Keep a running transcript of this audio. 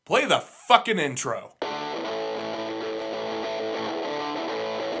Play the fucking intro.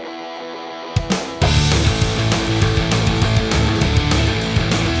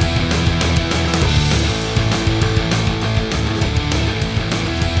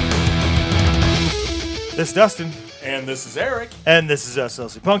 This is Dustin. And this is Eric. And this is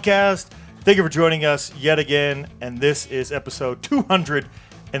SLC Punkcast. Thank you for joining us yet again. And this is episode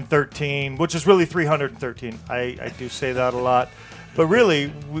 213, which is really 313. I do say that a lot. But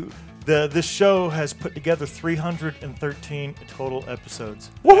really, this show has put together 313 total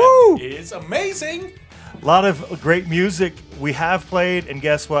episodes. Woohoo! That is amazing. A lot of great music we have played. And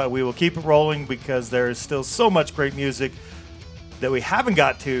guess what? We will keep it rolling because there is still so much great music that we haven't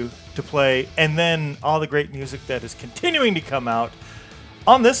got to play, and then all the great music that is continuing to come out.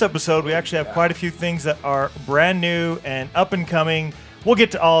 On this episode, we actually have quite a few things that are brand new and up and coming. We'll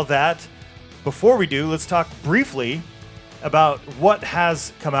get to all of that. Before we do, let's talk briefly about what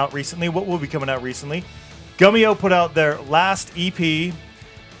has come out recently, what will be coming out recently. Gummio put out their last EP,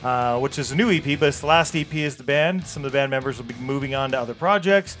 which is a new EP, but it's the last EP as the band. Some of the band members will be moving on to other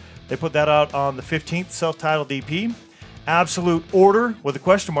projects. They put that out on the 15th, self-titled EP. Absolute Order, with a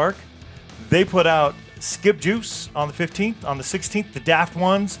question mark. They put out Skip Juice on the 15th. On the 16th, The Daft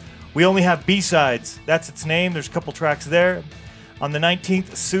Ones. We Only Have B-Sides. That's its name. There's a couple tracks there. On the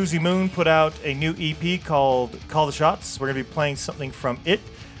 19th, Susie Moon put out a new EP called Call the Shots. We're going to be playing something from it.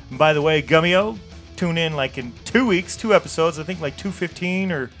 And by the way, Gummio, tune in like in 2 weeks, 2 episodes. I think like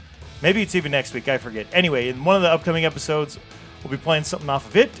 215 or maybe it's even next week. I forget. Anyway, in one of the upcoming episodes, we'll be playing something off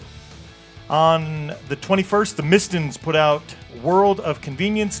of it. On the 21st, the Mistons put out World of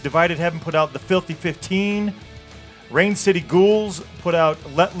Convenience. Divided Heaven put out The Filthy 15. Rain City Ghouls put out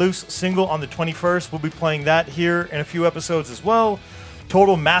Let Loose single on the 21st. We'll be playing that here in a few episodes as well.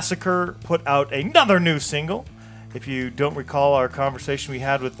 Total Massacre put out another new single. If you don't recall our conversation we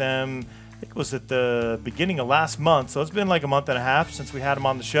had with them, I think it was at the beginning of last month, so it's been like a month and a half since we had them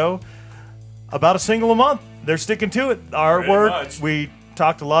on the show. About a single a month. They're sticking to it. The artwork, we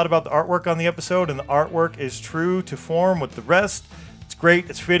talked a lot about the artwork on the episode, and the artwork is true to form with the rest. It's great.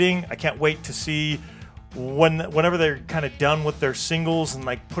 It's fitting. I can't wait to see whenever they're kind of done with their singles and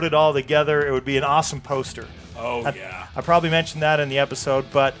like put it all together. It would be an awesome poster. Yeah. I probably mentioned that in the episode,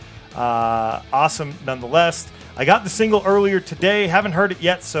 but awesome nonetheless. I got the single earlier today. Haven't heard it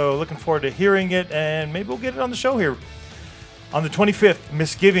yet, so looking forward to hearing it, and maybe we'll get it on the show here. On the 25th,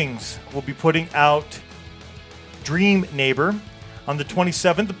 Misgivings will be putting out Dream Neighbor. On the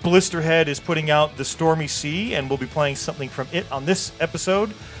 27th, Blisterhead is putting out The Stormy Sea, and we'll be playing something from it on this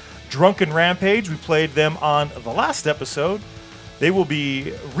episode. Drunken Rampage, we played them on the last episode. They will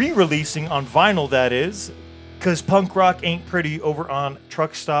be re-releasing on vinyl, that is, because Punk Rock Ain't Pretty over on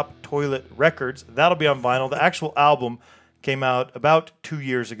Truck Stop Toilet Records. That'll be on vinyl. The actual album came out about 2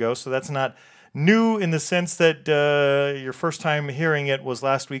 years ago, so that's not new in the sense that your first time hearing it was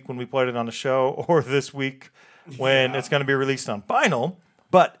last week when we played it on the show, or this week when it's going to be released on vinyl,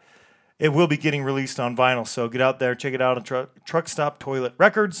 but it will be getting released on vinyl, so get out there, check it out on Truck Stop Toilet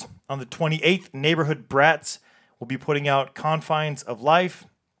Records. On the 28th, Neighborhood Brats will be putting out Confines of Life.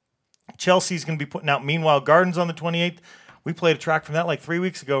 Chelsea's going to be putting out Meanwhile Gardens on the 28th. We played a track from that like 3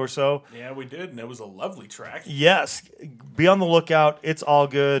 weeks ago or so. Yeah, we did, and it was a lovely track. Yes, be on the lookout. It's all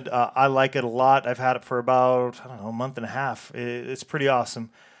good. I like it a lot. I've had it for about, a month and a half. It's pretty awesome.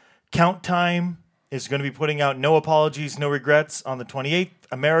 Count Time is going to be putting out No Apologies, No Regrets on the 28th.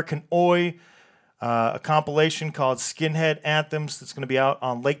 American Oi, a compilation called Skinhead Anthems that's going to be out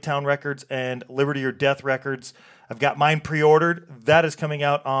on Laketown Records and Liberty or Death Records. I've got mine pre-ordered. That is coming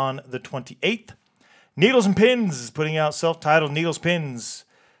out on the 28th. Needles and Pins is putting out self-titled Needles Pins.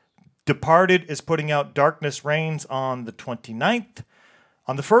 Departed is putting out Darkness Reigns on the 29th.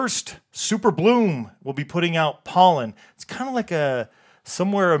 On the 1st, Super Bloom will be putting out Pollen. It's kind of like a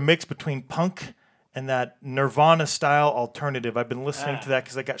mix between punk and that Nirvana-style alternative. I've been listening to that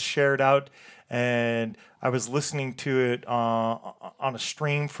because I got shared out, and I was listening to it on a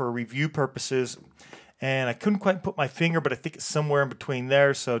stream for review purposes, and I couldn't quite put my finger, but I think it's somewhere in between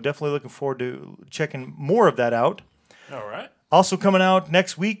there, so definitely looking forward to checking more of that out. All right. Also coming out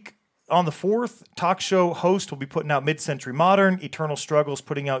next week on the 4th, talk show host will be putting out Mid-Century Modern, Eternal Struggles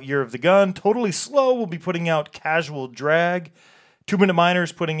putting out Year of the Gun, Totally Slow will be putting out Casual Drag, 2 Minute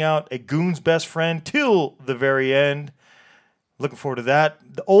Miners putting out A Goon's Best Friend Till the Very End. Looking forward to that.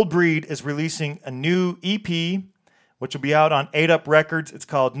 The Old Breed is releasing a new EP, which will be out on 8 Up Records. It's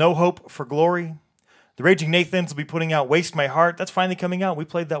called No Hope for Glory. The Raging Nathans will be putting out Waste My Heart. That's finally coming out. We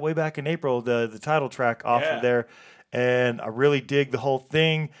played that way back in April, the title track off of there. And I really dig the whole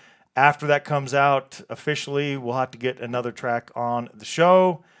thing. After that comes out officially, we'll have to get another track on the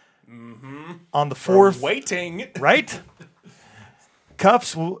show. On the 4th, Waiting. right?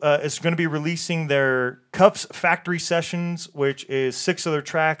 Cuffs is going to be releasing their Cuffs Factory Sessions, which is 6 of their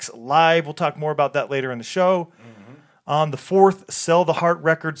tracks live. We'll talk more about that later in the show. On the 4th, Sell the Heart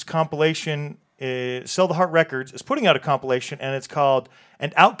Records compilation. Sell the Heart Records is putting out a compilation, and it's called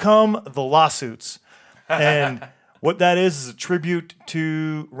 "And Outcome the Lawsuits." And what that is a tribute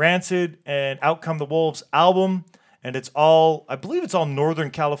to Rancid and Outcome the Wolves album. And it's all, I believe it's all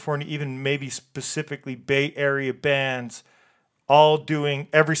Northern California, even maybe specifically Bay Area bands, all doing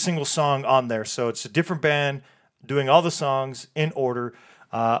every single song on there. So it's a different band doing all the songs in order.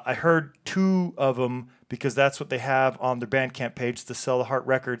 I heard 2 of them because that's what they have on their Bandcamp page, the Sell the Heart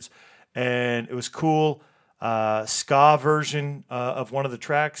Records. And it was cool. Ska version of one of the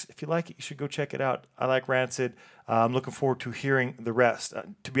tracks. If you like it, you should go check it out. I like Rancid. I'm looking forward to hearing the rest.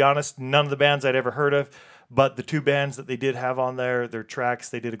 To be honest, none of the bands I'd ever heard of, but the 2 bands that they did have on there, their tracks,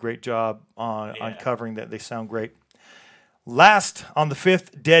 they did a great job on covering that. They sound great. Last, on the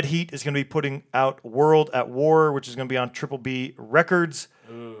 5th, Dead Heat is going to be putting out World at War, which is going to be on Triple B Records.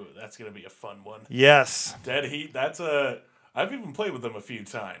 Ooh, that's going to be a fun one. Yes. Dead Heat, I've even played with them a few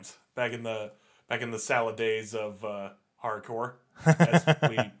times back in the salad days of hardcore,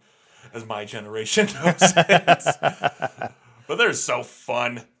 as my generation knows it. But they're so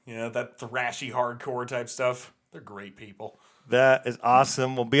fun. You know, that thrashy hardcore type stuff. They're great people. That is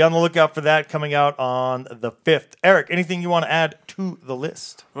awesome. We'll be on the lookout for that coming out on the 5th. Eric, anything you want to add to the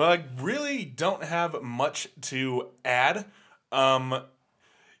list? Well, I really don't have much to add. The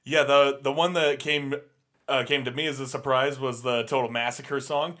one that came to me as a surprise was the Total Massacre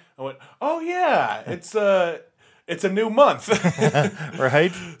song. I went, oh yeah, it's a new month.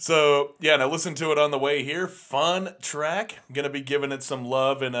 Right? So, yeah, and I listened to it on the way here. Fun track. I'm going to be giving it some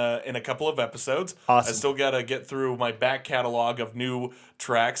love in a couple of episodes. Awesome. I still got to get through my back catalog of new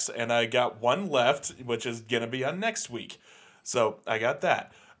tracks, and I got one left, which is going to be on next week. So, I got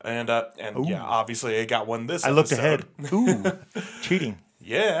that. And yeah, obviously I got one this I episode. looked ahead. Ooh, cheating.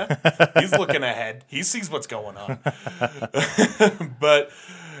 Yeah, he's looking ahead. He sees what's going on.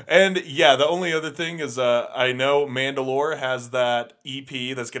 And yeah, the only other thing is I know Mandalore has that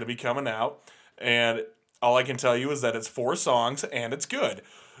EP that's going to be coming out. And all I can tell you is that it's 4 songs and it's good.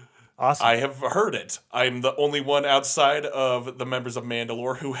 Awesome. I have heard it. I'm the only one outside of the members of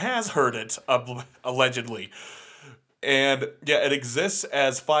Mandalore who has heard it, allegedly. And yeah, it exists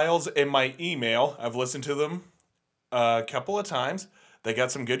as files in my email. I've listened to them a couple of times. They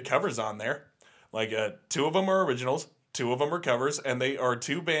got some good covers on there. Like 2 of them are originals, 2 of them are covers, and they are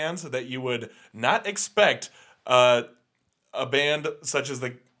 2 bands that you would not expect a band such as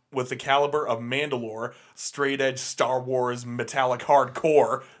with the caliber of Mandalore, straight edge Star Wars metallic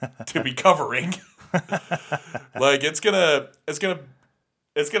hardcore to be covering. Like it's gonna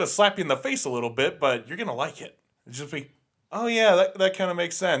slap you in the face a little bit, but you're gonna like it. It's just be, oh yeah, that kind of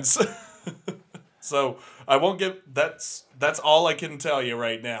makes sense. So I won't get that's all I can tell you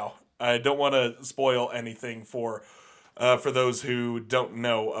right now. I don't want to spoil anything for those who don't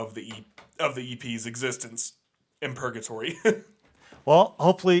know of the EP's existence in Purgatory. Well,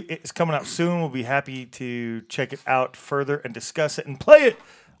 hopefully it's coming out soon. We'll be happy to check it out further and discuss it and play it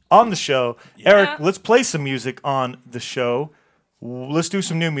on the show. Yeah. Eric, let's play some music on the show. Let's do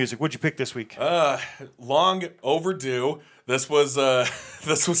some new music. What'd you pick this week? Long overdue. This was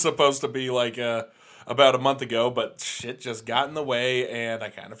supposed to be like about a month ago, but shit just got in the way and I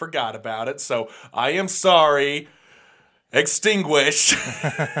kind of forgot about it. So I am sorry. Extinguish.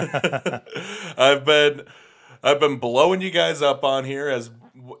 I've been blowing you guys up on here as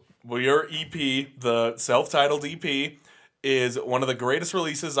your EP, the self-titled EP, is one of the greatest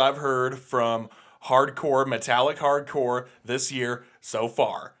releases I've heard from hardcore, metallic hardcore this year so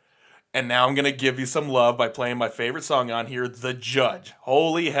far. And now I'm going to give you some love by playing my favorite song on here, The Judge.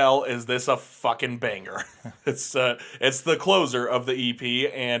 Holy hell, is this a fucking banger. It's the closer of the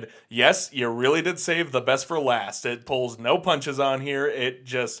EP, and yes, you really did save the best for last. It pulls no punches on here. It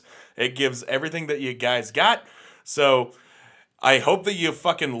gives everything that you guys got. So I hope that you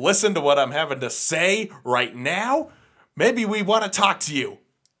fucking listen to what I'm having to say right now. Maybe we want to talk to you.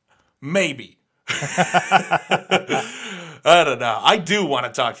 Maybe. I don't know. I do want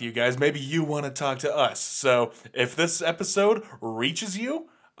to talk to you guys. Maybe you want to talk to us. So if this episode reaches you,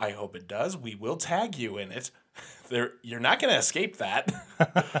 I hope it does. We will tag you in it. You're not going to escape that.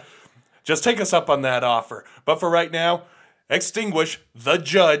 Just take us up on that offer. But for right now, Extinguish, The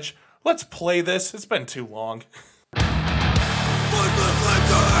Judge. Let's play this. It's been too long.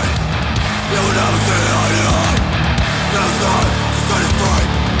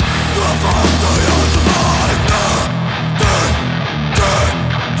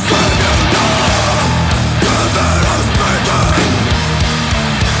 Say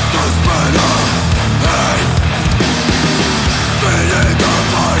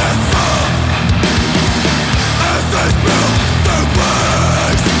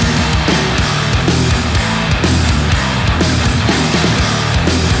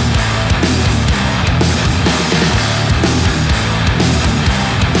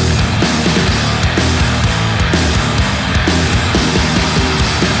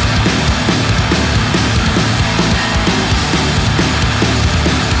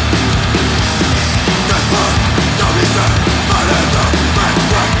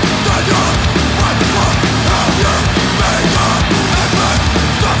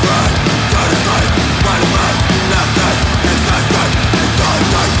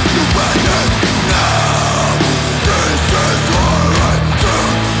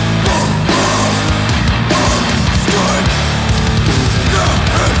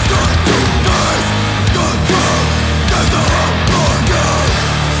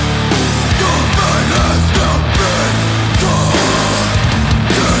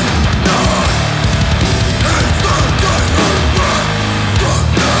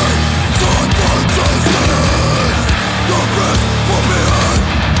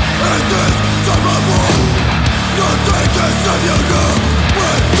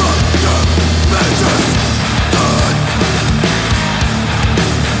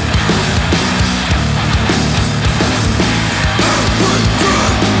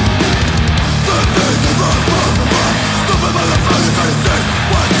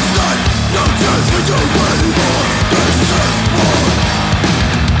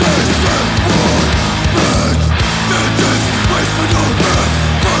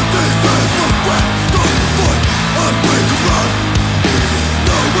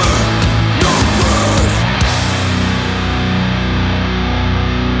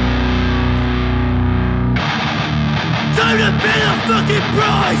time to pay the fucking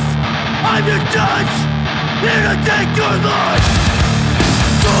price. I'm your judge, here to take your life.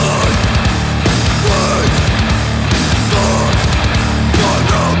 God, wait, God,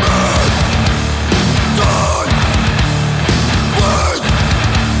 man. God, wait,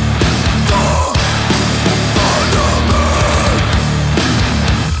 God, man.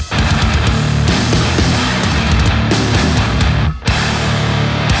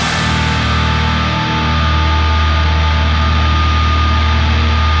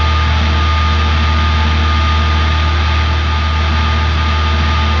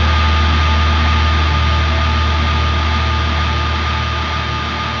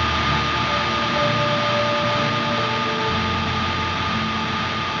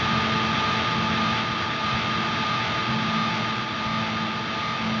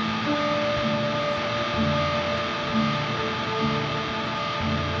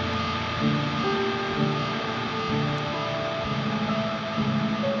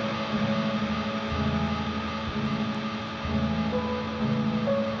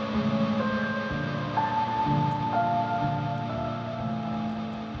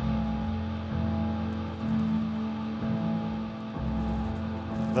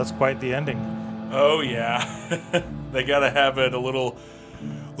 That's quite the ending. Oh yeah, they gotta have it a little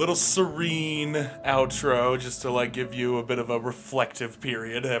serene outro just to like give you a bit of a reflective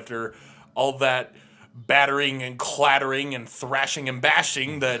period after all that battering and clattering and thrashing and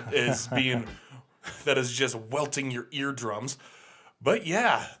bashing that is just welting your eardrums. But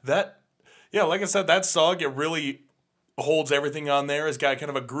like I said, that song, it really holds everything on there. It's got kind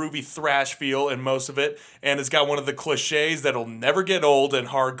of a groovy thrash feel in most of it, and it's got one of the cliches that'll never get old in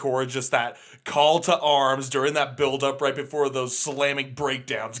hardcore, just that call to arms during that build-up right before those slamming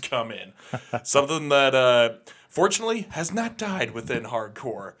breakdowns come in. Something that, fortunately, has not died within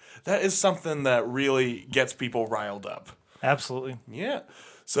hardcore. That is something that really gets people riled up. Absolutely. Yeah.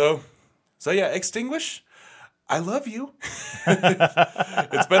 So yeah, Extinguish, I love you.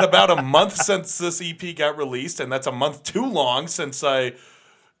 It's been about a month since this EP got released, and that's a month too long since I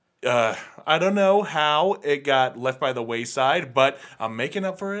don't know how it got left by the wayside, but I'm making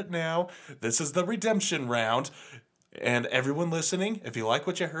up for it now. This is the redemption round. And everyone listening, if you like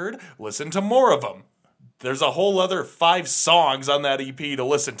what you heard, listen to more of them. There's a whole other 5 songs on that EP to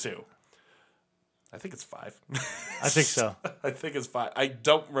listen to. I think it's 5. I think so. I think it's 5. I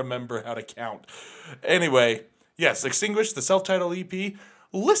don't remember how to count. Anyway, yes, Extinguish, the self-titled EP.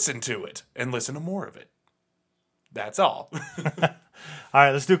 Listen to it and listen to more of it. That's all. All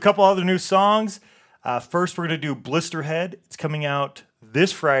right, let's do a couple other new songs. First, we're going to do Blisterhead. It's coming out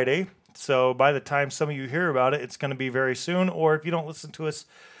this Friday. So by the time some of you hear about it, it's going to be very soon. Or if you don't listen to us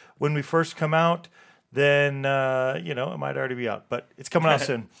when we first come out, then, it might already be out. But it's coming out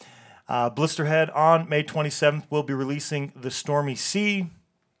soon. Blisterhead on May 27th will be releasing The Stormy Sea.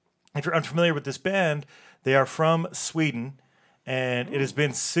 If you're unfamiliar with this band, they are from Sweden. And it has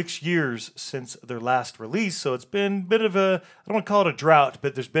been 6 years since their last release, so it's been a bit of I don't want to call it a drought,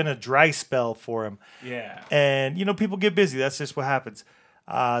 but there's been a dry spell for them. Yeah. And, people get busy. That's just what happens.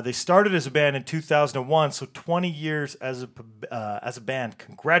 They started as a band in 2001, so 20 years as a band.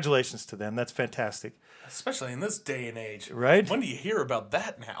 Congratulations to them. That's fantastic. Especially in this day and age. Right? When do you hear about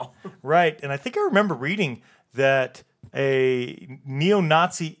that now? Right. And I think I remember reading that a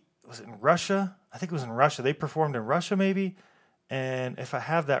neo-Nazi, was it in Russia? I think it was in Russia. They performed in Russia, maybe? And if I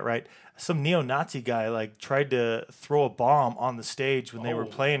have that right, some neo-Nazi guy tried to throw a bomb on the stage when they were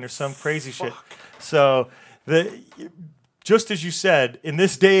playing or some crazy shit. So just as you said, in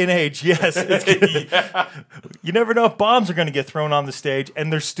this day and age, yes, you never know if bombs are going to get thrown on the stage,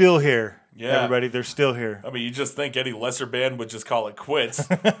 and they're still here. Yeah, everybody, they're still here. I mean, you just think any lesser band would just call it quits.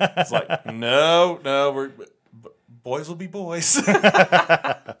 It's like, no, boys will be boys.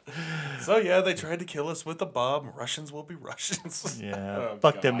 So, yeah, they tried to kill us with a bomb. Russians will be Russians. Yeah,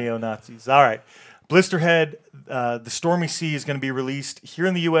 fuck them neo-Nazis. All right. Blisterhead, The Stormy Sea is going to be released here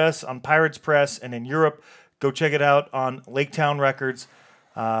in the U.S. on Pirates Press and in Europe. Go check it out on Laketown Records.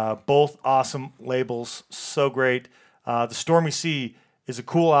 Both awesome labels. So great. The Stormy Sea is a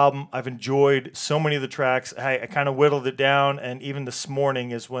cool album. I've enjoyed so many of the tracks. I kind of whittled it down, and even this morning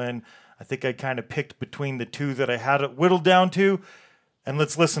is when I think I kind of picked between the two that I had it whittled down to. And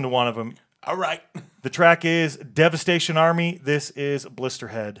let's listen to one of them. All right. The track is Devastation Army. This is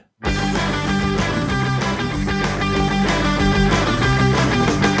Blisterhead.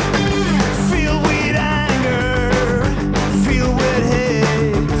 Feel with anger, feel with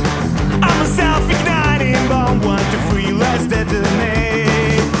hate. I'm a self-igniting bomb, want to free, let's detonate.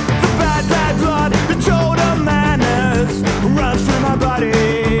 The bad blood, the total madness runs through my body.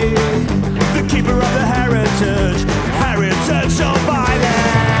 The keeper of the heritage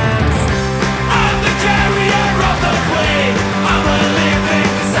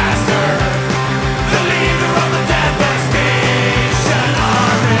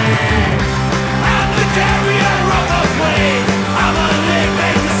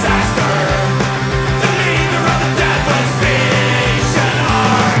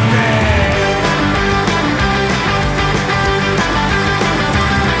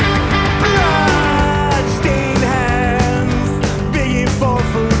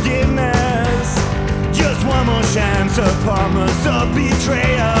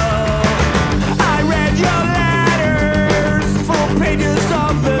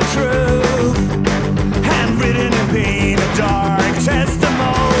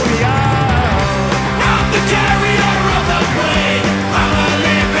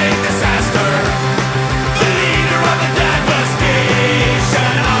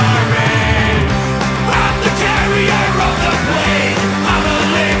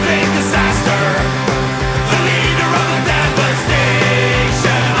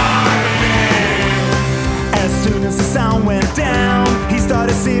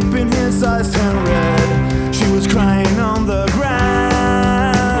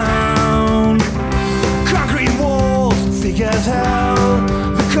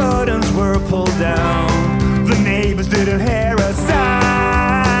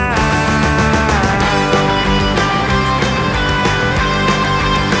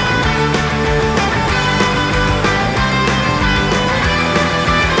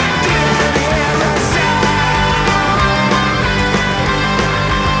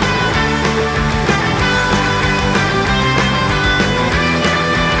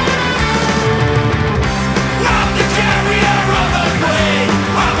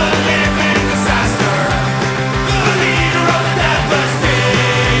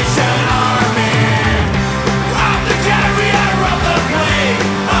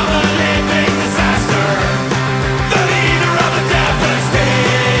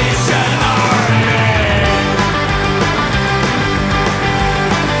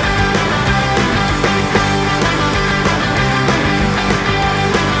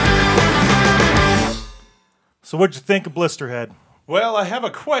So what'd you think of Blisterhead? Well, I have a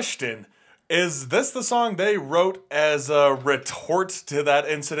question. Is this the song they wrote as a retort to that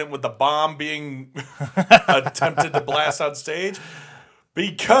incident with the bomb being attempted to blast on stage?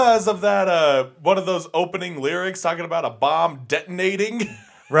 Because of that, one of those opening lyrics talking about a bomb detonating.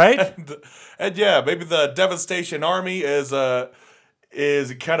 Right? and yeah, maybe the Devastation Army is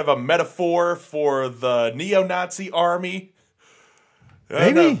kind of a metaphor for the neo-Nazi army.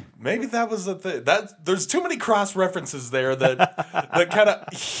 Maybe that was the thing. There's too many cross references there that kind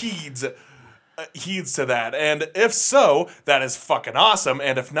of heeds to that. And if so, that is fucking awesome.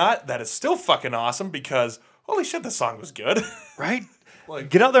 And if not, that is still fucking awesome because holy shit, the song was good. Right?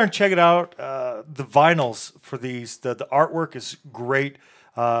 Get out there and check it out. The vinyls for these, the artwork is great.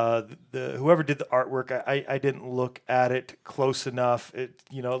 Whoever did the artwork, I didn't look at it close enough. It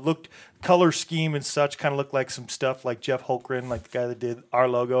looked color scheme and such kind of looked like some stuff like Jeff Holmgren, like the guy that did our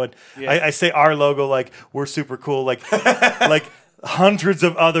logo. And yeah. I say our logo like we're super cool, like hundreds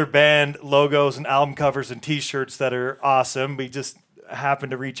of other band logos and album covers and T-shirts that are awesome. We just happened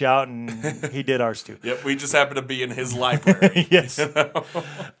to reach out and he did ours too. Yep, we just happened to be in his library. Yes, it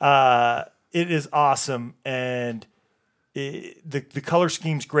is awesome and. The color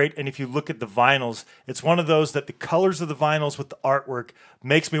scheme's great, and if you look at the vinyls, it's one of those that the colors of the vinyls with the artwork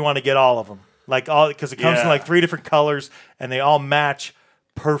makes me want to get all of them, because it comes in like 3 different colors, and they all match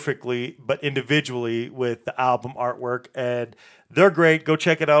perfectly, but individually with the album artwork, and they're great. Go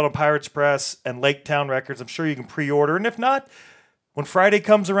check it out on Pirates Press and Lake Town Records. I'm sure you can pre-order, and if not, when Friday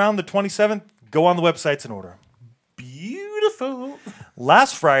comes around, the 27th, go on the websites and order them. Beautiful.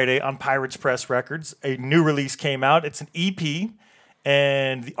 Last Friday on Pirates Press Records, a new release came out. It's an EP,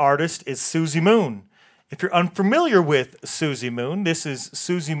 and the artist is Susie Moon. If you're unfamiliar with Susie Moon, this is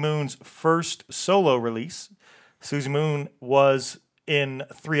Susie Moon's first solo release. Susie Moon was in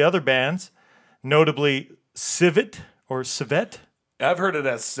 3 other bands, notably Civet or Civet. I've heard it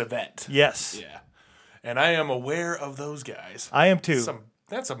as Civet. Yes. Yeah. And I am aware of those guys. I am too.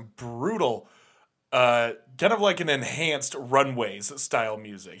 That's some brutal... kind of like an enhanced Runways style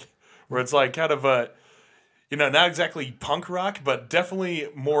music, where it's like kind of a, not exactly punk rock, but definitely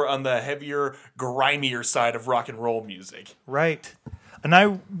more on the heavier, grimier side of rock and roll music. Right. And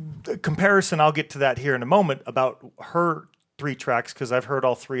I'll get to that here in a moment about her 3 tracks, because I've heard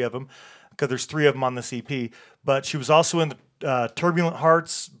all 3 of them, because there's 3 of them on this EP. But she was also in the Turbulent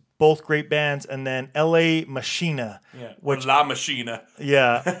Hearts, both great bands, and then L.A. Machina. Yeah, La Machina.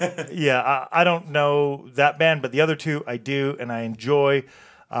 Yeah, yeah. I don't know that band, but the other 2 I do, and I enjoy.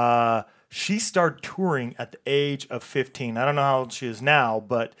 She started touring at the age of 15. I don't know how old she is now,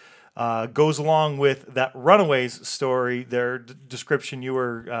 but goes along with that Runaways story, their description you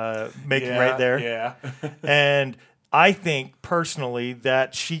were making right there. Yeah. And I think personally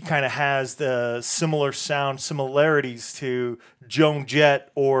that she kind of has the similar sound similarities to Joan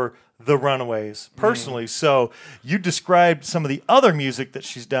Jett or the Runaways personally. So you described some of the other music that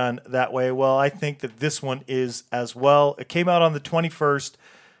she's done that way. Well, I think that this one is as well. It came out on the 21st.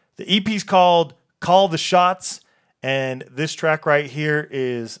 The EP's called Call the Shots. And this track right here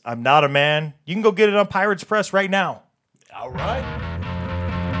is I'm Not a Man. You can go get it on Pirates Press right now. All right.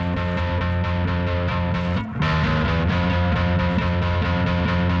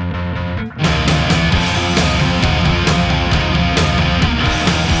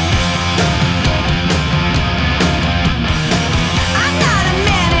 I'm not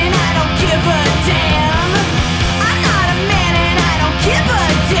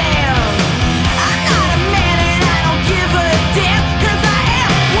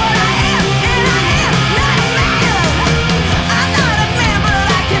a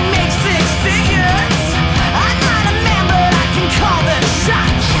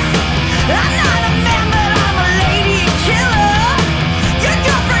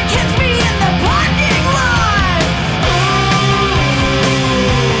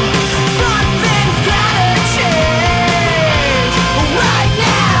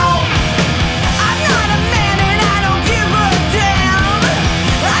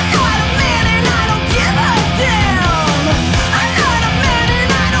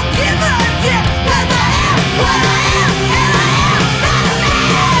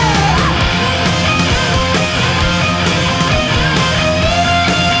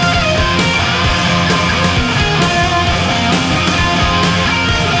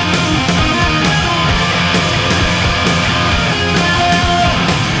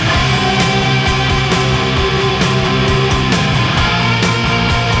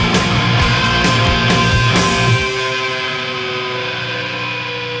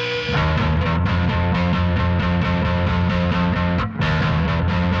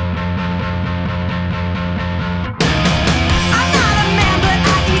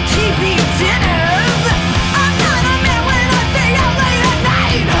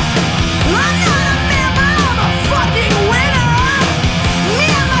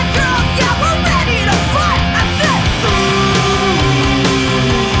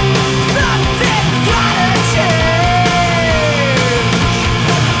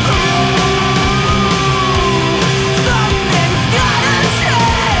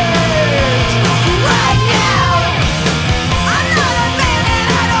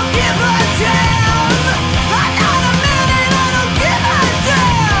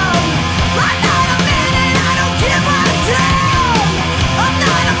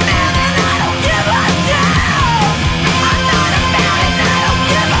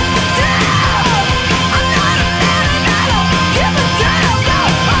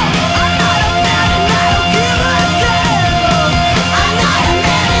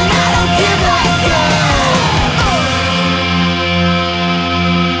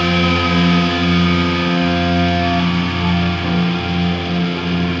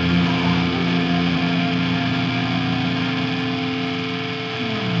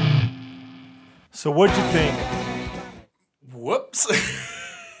So what'd you think? Whoops.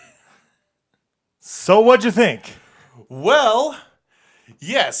 So what'd you think? Well,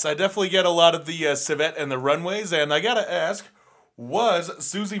 yes, I definitely get a lot of the civet and the runways, and I gotta ask, was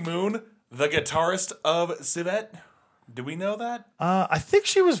Susie Moon the guitarist of civet? Do we know that? I think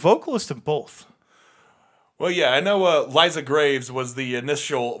she was vocalist in both. Well, yeah, I know Liza Graves was the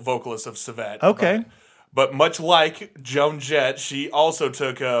initial vocalist of civet. Okay. But much like Joan Jett, she also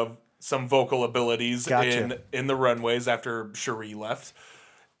took some vocal abilities Gotcha. in the runways after Cherie left.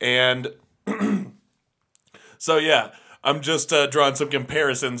 And so, yeah, I'm just drawing some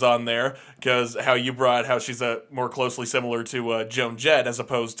comparisons on there because how she's more closely similar to Joan Jett as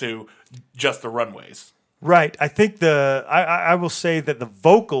opposed to just the runways. Right. I think I will say that the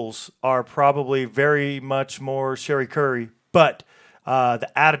vocals are probably very much more Sherry Curry, but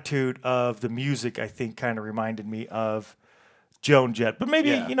the attitude of the music, I think, kind of reminded me of Joan Jett. But maybe,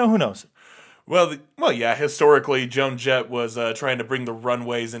 Yeah. who knows? Well, yeah. Historically, Joan Jett was trying to bring the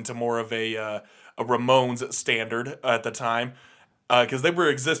runways into more of a Ramones standard at the time, because they were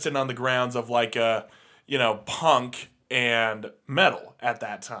existing on the grounds of like punk and metal at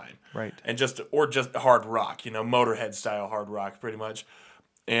that time, Right. And just hard rock, Motorhead style hard rock, pretty much.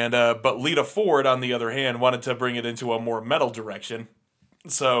 And but Lita Ford, on the other hand, wanted to bring it into a more metal direction.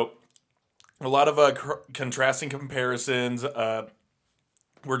 So a lot of contrasting comparisons.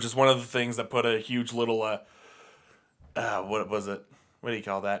 Were just one of the things that put a huge little what was it? What do you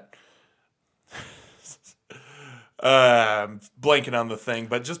call that? Blanking on the thing,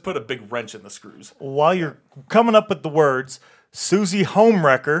 but just put a big wrench in the screws. While you're coming up with the words, Susie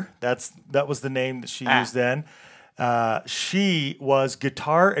Homewrecker, that was the name that she used then. She was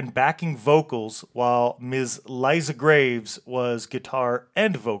guitar and backing vocals, while Ms. Liza Graves was guitar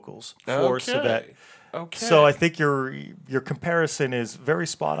and vocals for Civet. Okay. So I think your comparison is very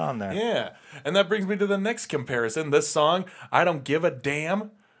spot on there. Yeah. And that brings me to the next comparison. This song, I Don't Give a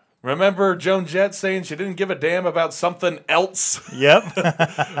Damn. Remember Joan Jett saying she didn't give a damn about something else? Yep.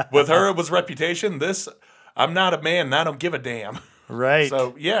 With her, it was Reputation. This, I'm not a man and I don't give a damn. Right.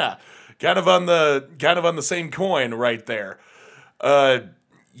 So, yeah. Kind of on the same coin right there.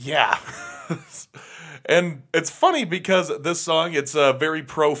 Yeah. And it's funny because this song, it's very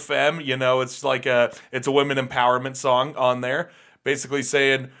pro-femme, it's like it's a women empowerment song on there, basically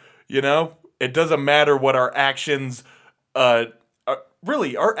saying, it doesn't matter what our actions,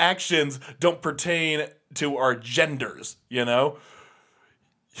 really, our actions don't pertain to our genders, I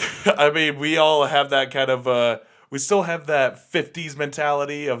mean, we all have that kind of, we still have that 50s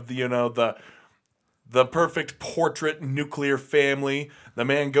mentality of the perfect portrait nuclear family. The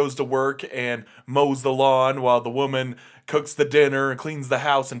man goes to work and mows the lawn while the woman cooks the dinner and cleans the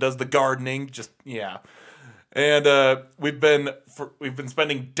house and does the gardening. Just, yeah. And we've been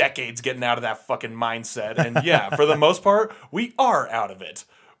spending decades getting out of that fucking mindset. And yeah, for the most part, we are out of it.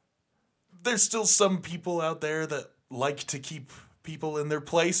 There's still some people out there that like to keep people in their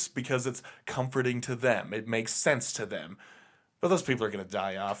place because it's comforting to them. It makes sense to them. But those people are going to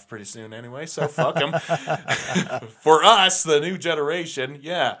die off pretty soon anyway, so fuck them. For us, the new generation,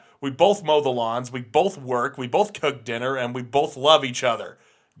 yeah, we both mow the lawns, we both work, we both cook dinner, and we both love each other.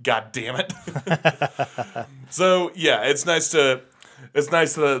 God damn it. So, yeah, it's nice that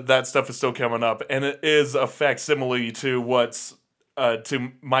that stuff is still coming up, and it is a facsimile to what's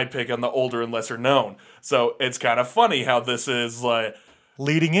to my pick on the older and lesser known. So it's kind of funny how this is like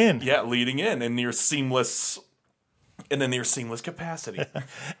leading in. Yeah, leading in near seamless. In a near seamless capacity.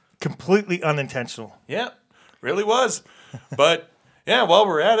 Completely unintentional. Yeah, really was. But yeah, while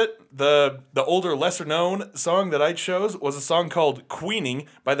we're at it, the older, lesser known song that I chose was a song called Queening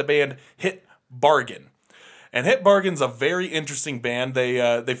by the band Hit Bargain. And Hit Bargain's a very interesting band.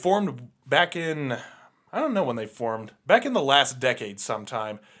 They formed back in, I don't know when they formed, back in the last decade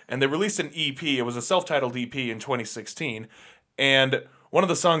sometime. And they released an EP. It was a self-titled EP in 2016. And one of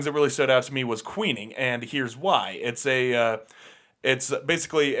the songs that really stood out to me was Queening, and here's why. It's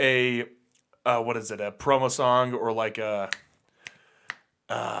basically a promo song or like a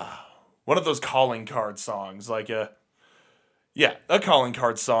one of those calling card songs, like a calling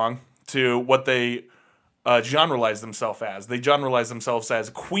card song to what they generalize themselves as. They generalize themselves as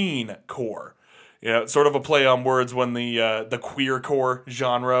queencore. Sort of a play on words when the queercore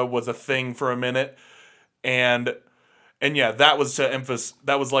genre was a thing for a minute, and yeah, that was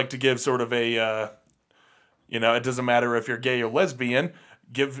like to give sort of a, it doesn't matter if you're gay or lesbian,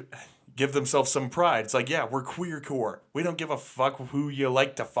 give themselves some pride. It's like, yeah, we're queercore. We don't give a fuck who you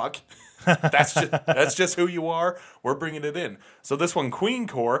like to fuck. That's just who you are. We're bringing it in. So this one,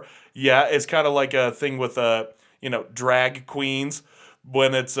 queencore, yeah, it's kind of like a thing with drag queens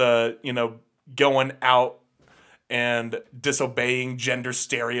when it's going out and disobeying gender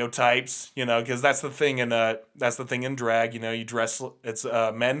stereotypes, because that's the thing in drag. You dress, it's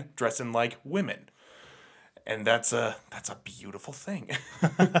men dressing like women, and that's a beautiful thing.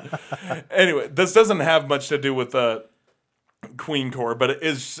 Anyway, this doesn't have much to do with queencore, but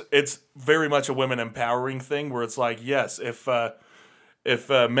it's very much a women empowering thing where it's like, yes, if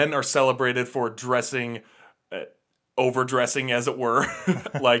men are celebrated for dressing, overdressing as it were,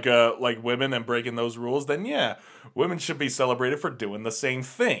 like women and breaking those rules, then yeah, women should be celebrated for doing the same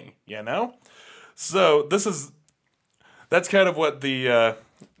thing, So that's kind of what the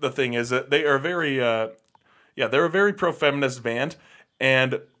thing is. That they are they're a very pro-feminist band,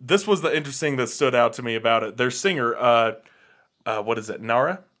 and this was the interesting that stood out to me about it. Their singer, what is it,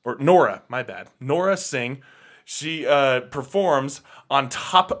 Nora, my bad. Nora Singh, she performs on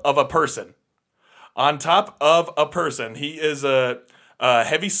top of a person. On top of a person. He is a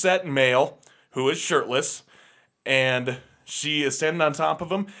heavy-set male who is shirtless, and she is standing on top of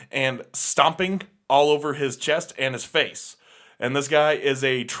him and stomping all over his chest and his face. And this guy is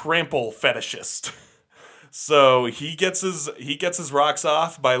a trample fetishist. So he gets his rocks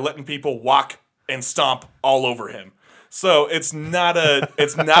off by letting people walk and stomp all over him. So it's not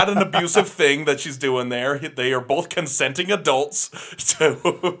an abusive thing that she's doing there. They are both consenting adults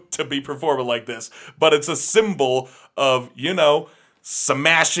to be performing like this. But it's a symbol of,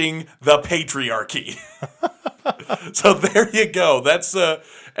 smashing the patriarchy. So there you go. That's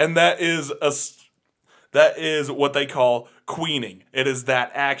and that is what they call queening. It is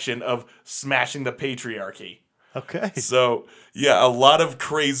that action of smashing the patriarchy. Okay. So yeah, a lot of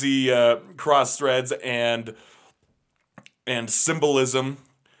crazy cross threads and symbolism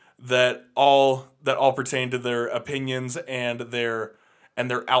that all pertain to their opinions and their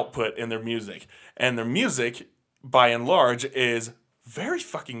output in their music. And their music, by and large, is very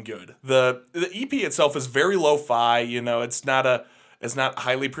fucking good. The EP itself is very lo-fi. It's not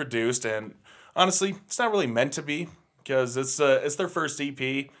highly produced, and honestly, it's not really meant to be, because it's their first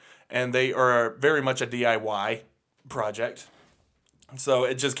EP, and they are very much a DIY project. So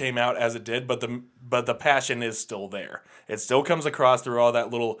it just came out as it did, but the passion is still there. It still comes across through all that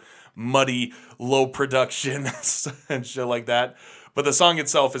little muddy, low production and shit like that. But the song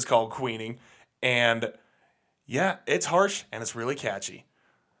itself is called Queening, and yeah, it's harsh and it's really catchy.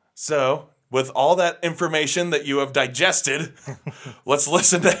 So, with all that information that you have digested, let's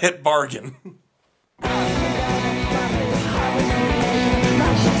listen to Hit Bargain.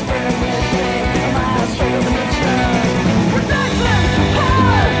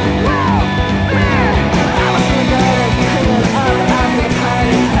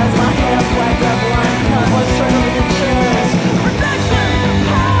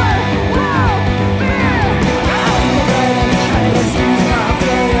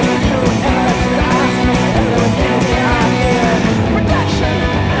 Protection,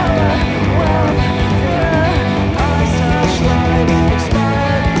 power, wealth, fear.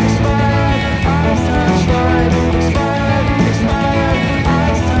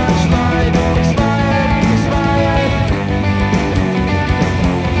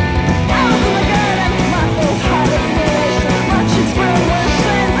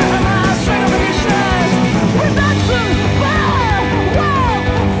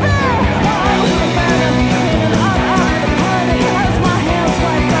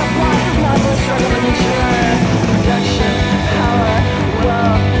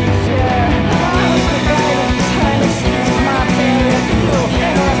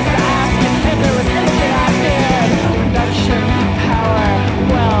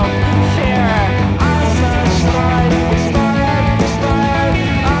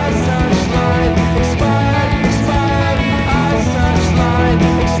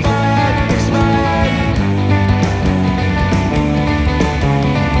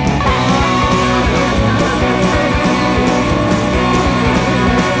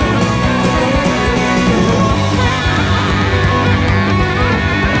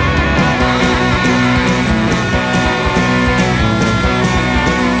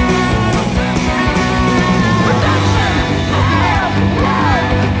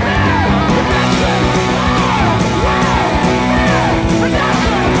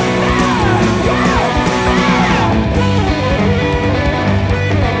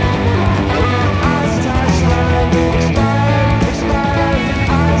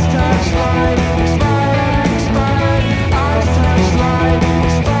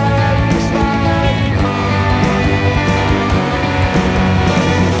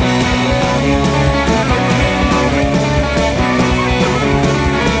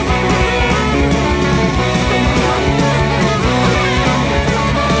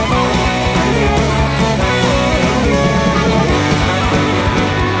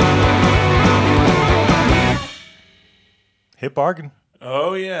 Hit Bargain.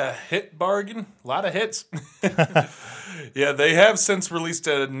 Oh, yeah. Hit Bargain. A lot of hits. Yeah, they have since released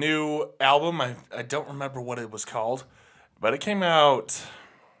a new album. I don't remember what it was called, but it came out.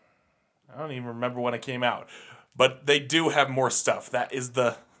 I don't even remember when it came out. But they do have more stuff. That is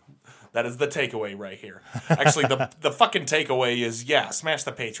the takeaway right here. Actually, the fucking takeaway is, smash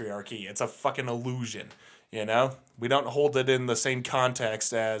the patriarchy. It's a fucking illusion, you know? We don't hold it in the same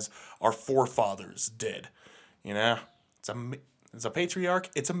context as our forefathers did, you know? It's a patriarch,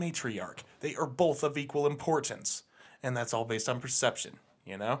 it's a matriarch. They are both of equal importance. And that's all based on perception,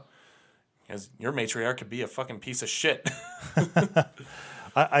 you know? Because your matriarch could be a fucking piece of shit.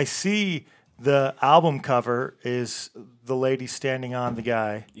 I see the album cover is the lady standing on the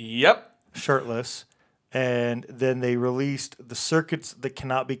guy, Yep. shirtless. And then they released The Circuits That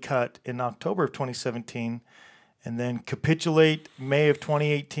Cannot Be Cut in October of 2017. And then Capitulate, May of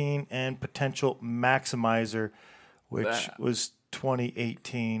 2018. And Potential Maximizer, which was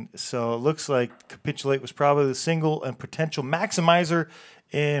 2018. So it looks like Capitulate was probably the single, and Potential Maximizer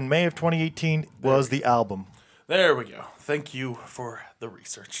in May of 2018 was the album. There we go. Thank you for the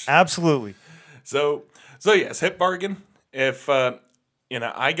research. Absolutely. So yes, Hit Bargain. If I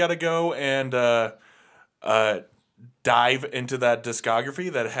gotta go and dive into that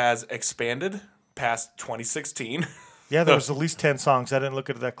discography that has expanded past 2016. Yeah, there was at least 10 songs. I didn't look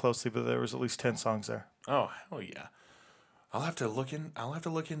at it that closely, but there was at least 10 songs there. Oh hell yeah! I'll have to look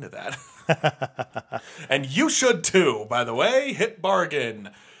into that. And you should too, by the way. Hit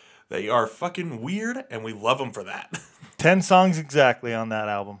Bargain. They are fucking weird, and we love them for that. 10 songs exactly on that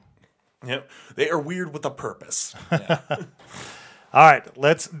album. Yep, they are weird with a purpose. Yeah. All right,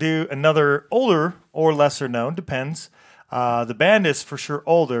 let's do another older or lesser known, depends. The band is for sure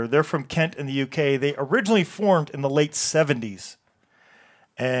older. They're from Kent in the UK. They originally formed in the late 70s.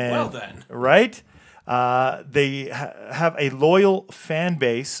 And, Well then. Right? They have a loyal fan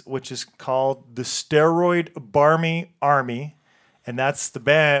base, which is called the Steroid Barmy Army. And that's the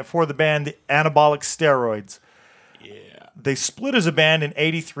band for the band, the Anabolic Steroids. Yeah. They split as a band in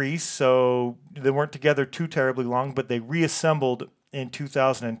 83, so they weren't together too terribly long, but they reassembled in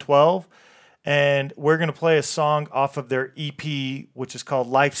 2012. And we're going to play a song off of their EP, which is called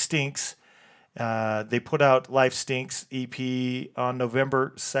Life Stinks. They put out Life Stinks EP on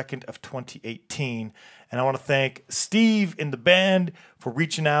November 2nd of 2018. And I want to thank Steve in the band for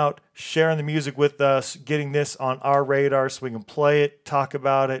reaching out, sharing the music with us, getting this on our radar so we can play it, talk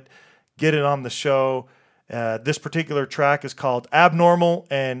about it, get it on the show. This particular track is called Abnormal,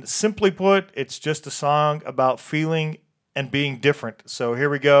 and simply put, it's just a song about feeling and being different. So here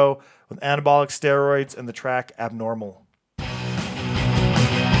we go with Anabolic Steroids and the track Abnormal.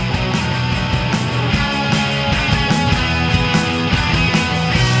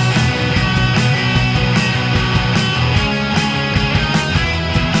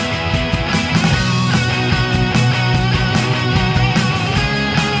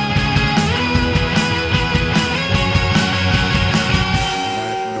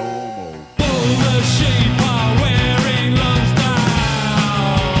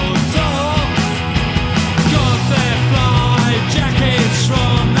 Fly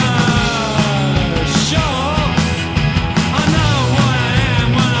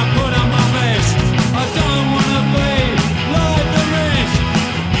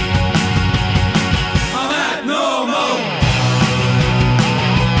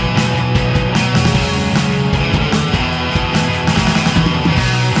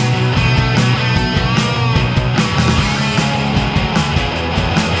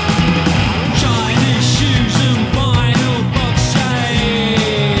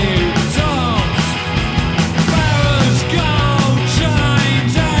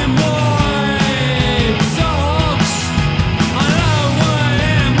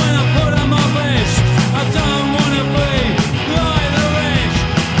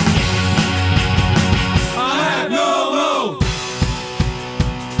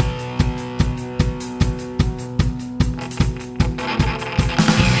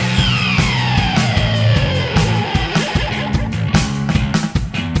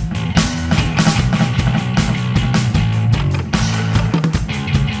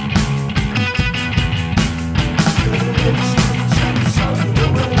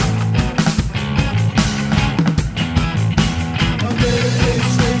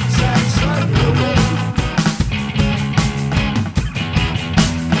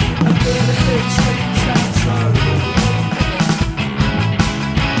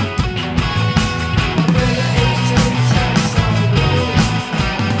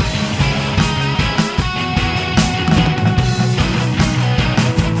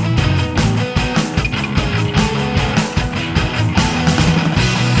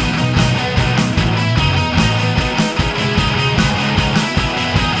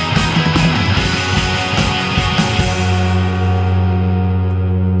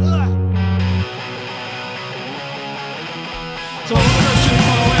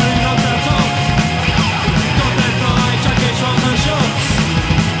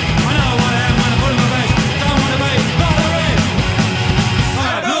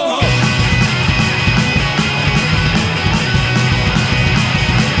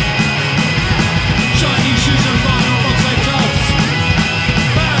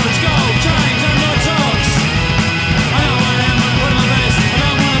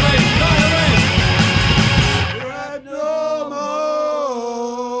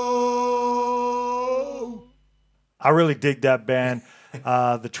I really dig that band.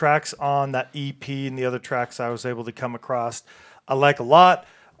 The tracks on that EP and the other tracks I was able to come across, I like a lot.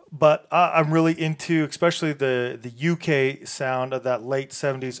 But I'm really into, especially the UK sound of that late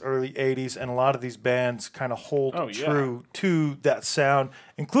 70s, early 80s, and a lot of these bands kind of hold true to that sound,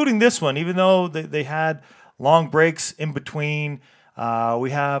 including this one. Even though they had long breaks in between,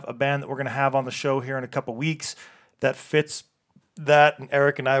 we have a band that we're going to have on the show here in a couple weeks that fits that, and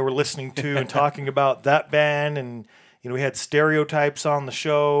Eric and I were listening to and talking about that band, and we had Stereotypes on the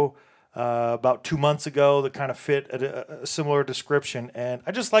show about 2 months ago that kind of fit a similar description, and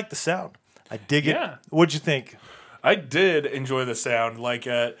I just like the sound. I dig it. What'd you think? I did enjoy the sound. Like,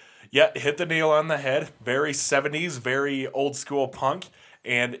 hit the nail on the head. Very 70s, very old school punk,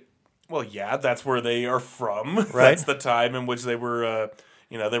 and that's where they are from. Right. That's the time in which they were,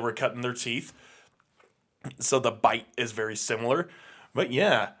 they were cutting their teeth. So the bite is very similar, but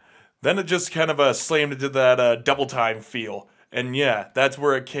then it just kind of slammed into that double time feel. And that's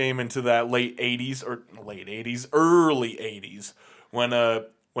where it came into that late 80s, early 80s, when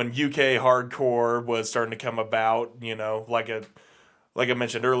UK hardcore was starting to come about, like I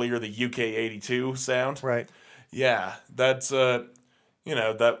mentioned earlier, the UK 82 sound. Right. Yeah, that's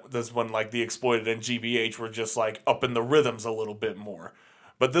that's when like the Exploited and GBH were just like up in the rhythms a little bit more.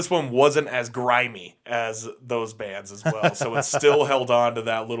 But this one wasn't as grimy as those bands as well. So it still held on to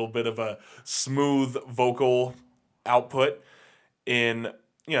that little bit of a smooth vocal output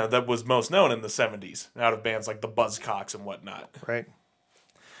that was most known in the 70s out of bands like the Buzzcocks and whatnot. Right.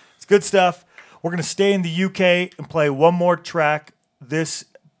 It's good stuff. We're going to stay in the UK and play one more track. This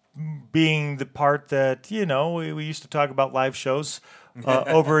being the part that, we used to talk about live shows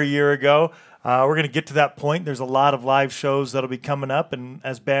over a year ago. We're going to get to that point. There's a lot of live shows that'll be coming up, and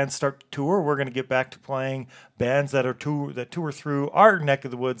as bands start to tour, we're going to get back to playing bands that tour through our neck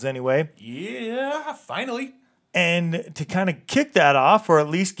of the woods anyway. Yeah, finally. And to kind of kick that off, or at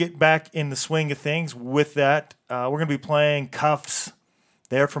least get back in the swing of things with that, we're going to be playing Cuffs.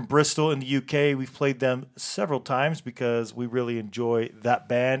 They're from Bristol in the UK. We've played them several times because we really enjoy that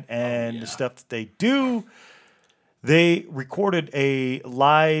band and the stuff that they do. They recorded a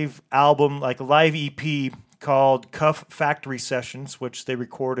live album, like a live EP called Cuff Factory Sessions, which they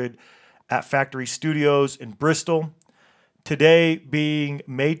recorded at Factory Studios in Bristol. Today being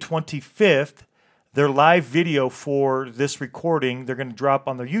May 25th, their live video for this recording, they're going to drop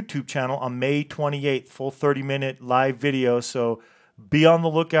on their YouTube channel on May 28th, full 30-minute live video. So be on the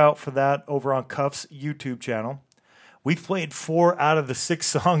lookout for that over on Cuff's YouTube channel. We've played 4 out of the 6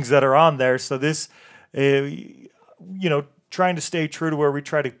 songs that are on there. So this, trying to stay true to where we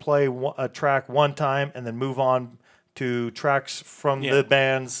try to play a track one time and then move on to tracks from the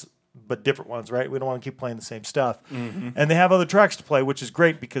bands, but different ones, right? We don't want to keep playing the same stuff. Mm-hmm. And they have other tracks to play, which is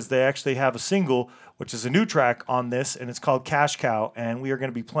great because they actually have a single, which is a new track on this, and it's called Cash Cow. And we are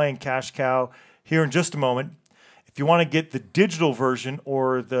going to be playing Cash Cow here in just a moment. If you want to get the digital version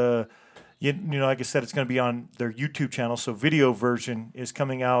or the, like I said, it's going to be on their YouTube channel. So video version is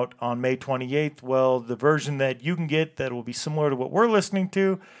coming out on May 28th. Well, the version that you can get that will be similar to what we're listening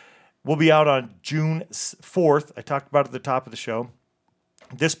to will be out on June 4th. I talked about it at the top of the show.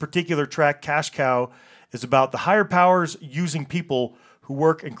 This particular track, Cash Cow, is about the higher powers using people who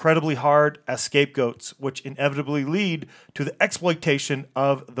work incredibly hard as scapegoats, which inevitably lead to the exploitation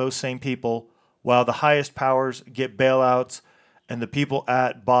of those same people, while the highest powers get bailouts and the people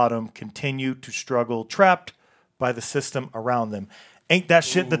at bottom continue to struggle, trapped by the system around them. Ain't that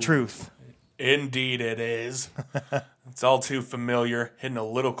shit the truth? Indeed it is. It's all too familiar, hitting a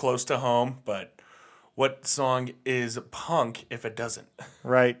little close to home, but what song is punk if it doesn't?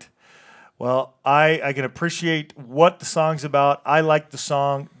 Right. Well, I can appreciate what the song's about. I like the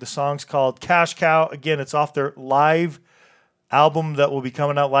song. The song's called Cash Cow. Again, it's off their live album that will be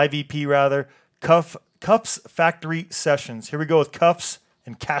coming out, live EP rather, Cuffs Factory Sessions. Here we go with Cuffs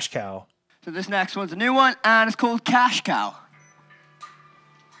and Cash Cow. So this next one's a new one, and it's called Cash Cow.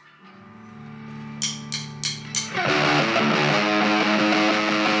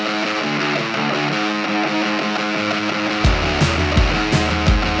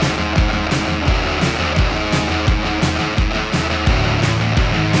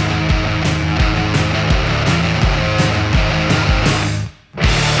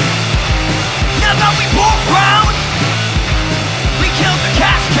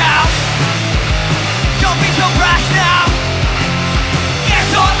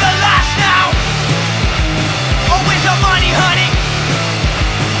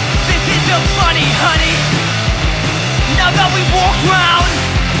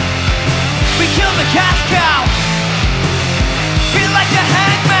 Cash cow, feel like a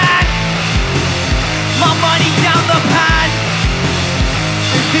hangman. My money down the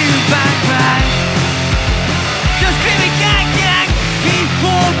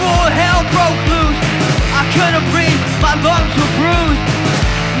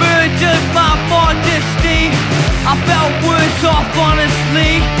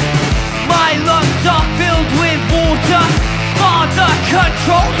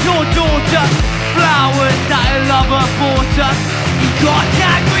controls your daughter. Flowers that a lover bought us. He got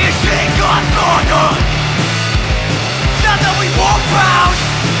angry and she got slaughtered. Now that we walk round,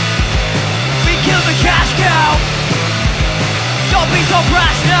 we kill the cash cow. Don't be so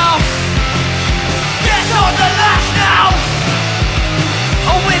brash now. Get on the lash now.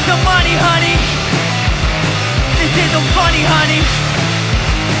 Oh, with the money, honey. This isn't funny, honey.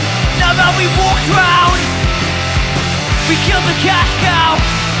 Now that we walked round, we killed the cash cow.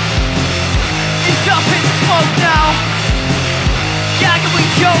 It's up in smoke now. Yeah, can we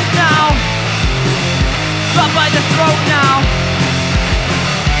joke now? Right by the throat now.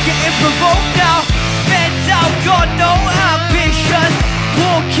 Getting provoked now. Feds out, got no ambition.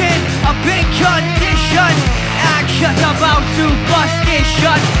 Walking a big condition. Anxious about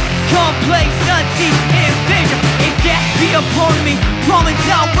superstition. Complacency in vision. It gets me upon me. Promise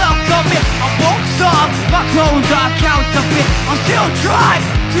I'll welcome it. I won't stop. My clothes are counterfeit. I'll still try.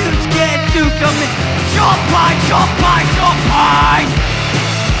 Too scared to commit. Jump high, jump high, jump high.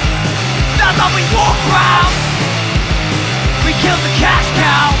 Now that we walk round, we kill the cash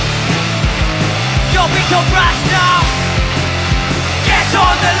cow. Don't be so brash now. Get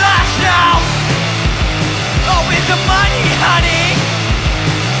on the lash now. Oh, it's the money, honey.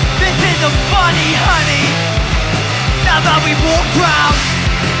 This isn't funny, honey. Now that we walk round,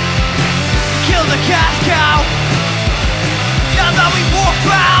 kill the cash cow. Now that we walk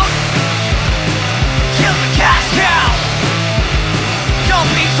round, kill the cash cow. Don't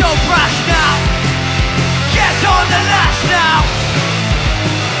be so brash now. Get on the lash now.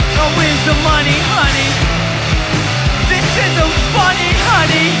 Oh, where's the money, honey? This isn't funny,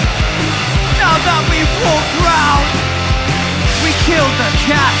 honey. Now that we walk round, we kill the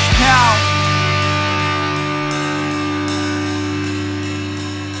cash cow.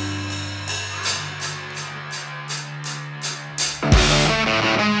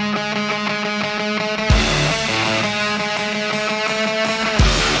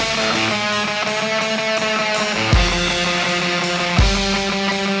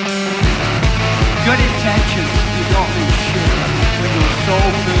 Good intentions do not mean shit when your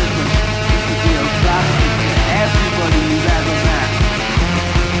sole purpose is to be a bastard to everybody you've ever met.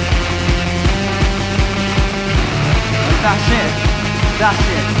 And that's it. That's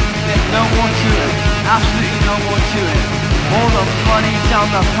it. There's no more to it. Absolutely no more to it. All the money's down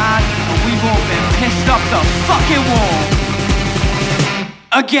the pan and we've all been pissed up the fucking wall.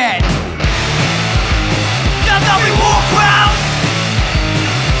 Again. Now that we walk round,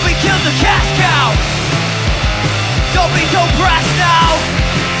 we kill the cash cow. Don't be so brash now.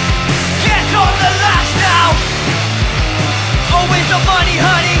 Get on the lash now. Oh, it's the money,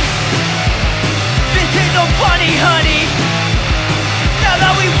 honey. This isn't funny, honey. Now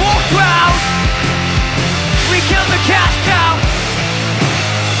that we walked round, we kill the cash cow.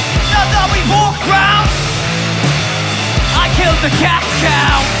 Now that we walked round, I killed the cash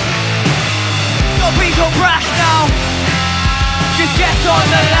cow. Don't be so brash now. Just get on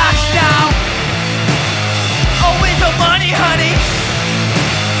the lash now. Oh, it's the money, honey.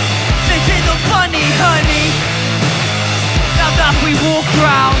 This isn't funny, honey. Now that we walk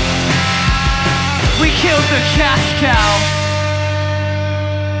round, we killed the cash cow.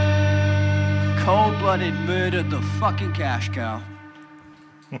 Cold-blooded murdered the fucking cash cow.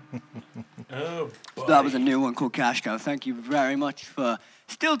 Oh, boy. That was a new one called Cash Cow. Thank you very much for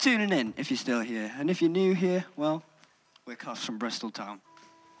still tuning in if you're still here. And if you're new here, well, we're Cuffs from Bristol town.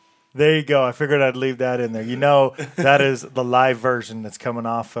 There you go. I figured I'd leave that in there. You know, that is the live version that's coming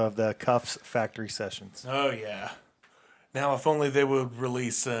off of the Cuffs Factory Sessions. Oh, yeah. Now, if only they would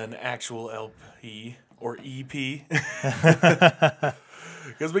release an actual LP or EP.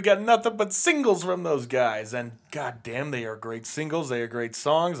 Because we got nothing but singles from those guys. And goddamn, they are great singles. They are great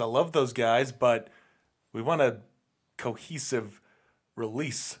songs. I love those guys. But we want a cohesive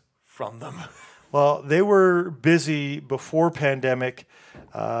release from them. Well, they were busy before pandemic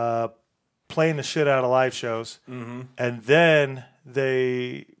playing the shit out of live shows. Mm-hmm. And then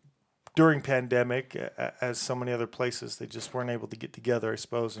they, during pandemic, as so many other places, they just weren't able to get together, I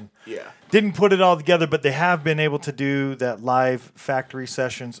suppose, and didn't put it all together, but they have been able to do that live factory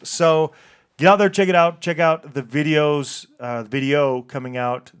sessions. So get out there, check it out. Check out the videos, the video coming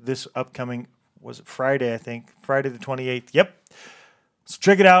out this upcoming, was it Friday, I think? Friday the 28th. Yep. So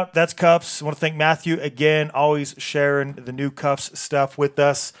check it out. That's Cuffs. I want to thank Matthew again, always sharing the new Cuffs stuff with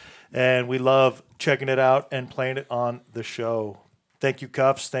us. And we love checking it out and playing it on the show. Thank you,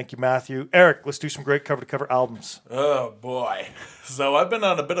 Cuffs. Thank you, Matthew. Eric, let's do some great cover-to-cover albums. Oh, boy. So I've been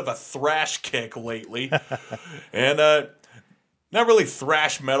on a bit of a thrash kick lately. And not really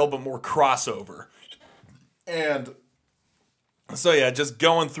thrash metal, but more crossover. And So yeah, just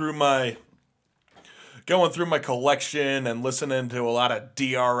going through my collection and listening to a lot of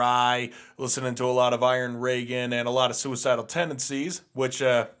DRI, listening to a lot of Iron Reagan and a lot of Suicidal Tendencies, which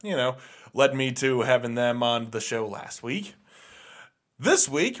led me to having them on the show last week. This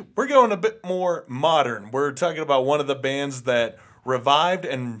week, we're going a bit more modern. We're talking about one of the bands that revived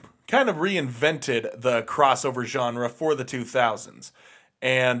and kind of reinvented the crossover genre for the 2000s.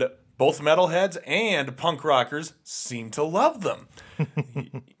 And both metalheads and punk rockers seem to love them.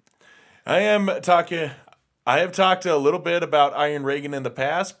 I have talked a little bit about Iron Reagan in the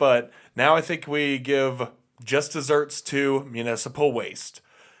past, but now I think we give just desserts to Municipal Waste.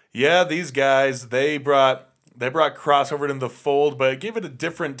 Yeah, these guys, they brought crossover into the fold, but gave it a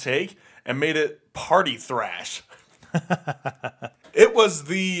different take and made it party thrash. It was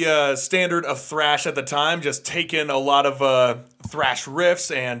the standard of thrash at the time, just taking a lot of thrash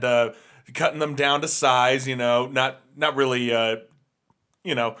riffs and cutting them down to size, not really,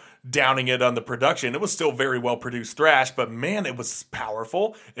 downing it on the production. It was still very well produced thrash, but man, it was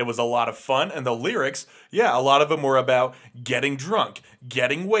powerful. It was a lot of fun. And the lyrics, a lot of them were about getting drunk,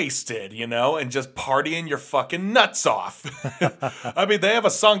 getting wasted, and just partying your fucking nuts off. I mean, they have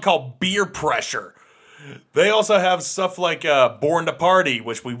a song called Beer Pressure. They also have stuff like Born to Party,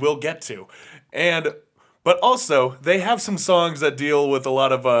 which we will get to. But also, they have some songs that deal with a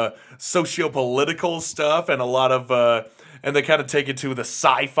lot of socio-political stuff and a lot of... and they kind of take it to the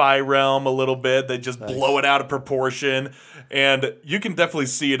sci-fi realm a little bit. They just blow it out of proportion. And you can definitely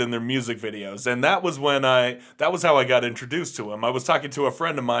see it in their music videos. And that was how I got introduced to them. I was talking to a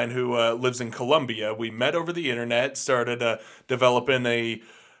friend of mine who lives in Colombia. We met over the internet, started developing a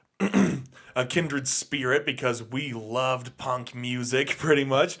kindred spirit because we loved punk music pretty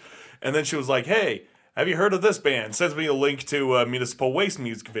much. And then she was like, hey, have you heard of this band? Sends me a link to a Municipal Waste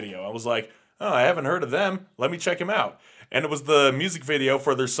music video. I was like, oh, I haven't heard of them. Let me check them out. And it was the music video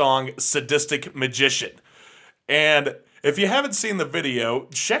for their song Sadistic Magician. And if you haven't seen the video,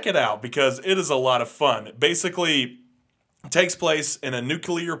 check it out because it is a lot of fun. Basically, it takes place in a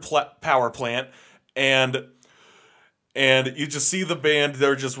nuclear power plant, and you just see the band,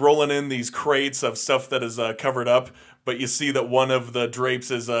 they're just rolling in these crates of stuff that is covered up, but you see that one of the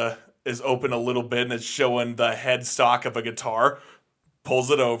drapes is open a little bit and it's showing the headstock of a guitar.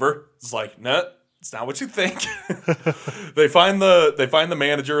 Pulls it over. It's like, nah, it's not what you think. They find the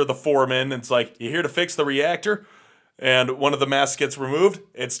manager or the foreman, and it's like, you here to fix the reactor? And one of the masks gets removed.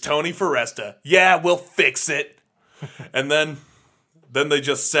 It's Tony Foresta. Yeah, we'll fix it. And then they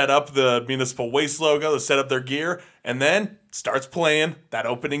just set up the Municipal Waste logo, they set up their gear, and then starts playing that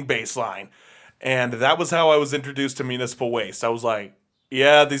opening bass line. And that was how I was introduced to Municipal Waste. I was like,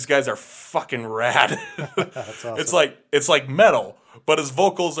 yeah, these guys are fucking rad. That's awesome. It's like metal, but his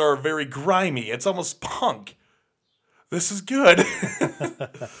vocals are very grimy. It's almost punk. This is good.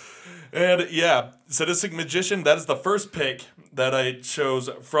 And yeah, Sadistic Magician, that is the first pick that I chose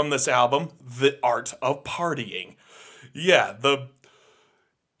from this album, The Art of Partying. Yeah, the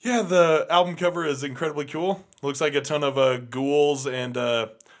album cover is incredibly cool. Looks like a ton of ghouls and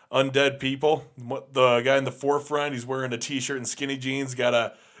undead people. The guy in the forefront, he's wearing a t-shirt and skinny jeans,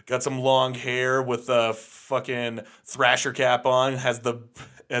 got some long hair with a fucking thrasher cap on, has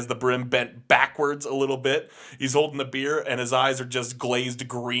the brim bent backwards a little bit. He's holding the beer and his eyes are just glazed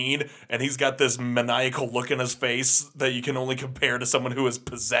green, and he's got this maniacal look in his face that you can only compare to someone who is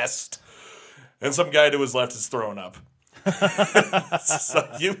possessed. And some guy to his left is throwing up. So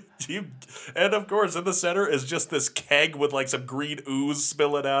and of course in the center is just this keg with like some green ooze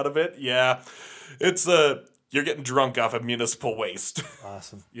spilling out of it. Yeah, it's you're getting drunk off of Municipal Waste.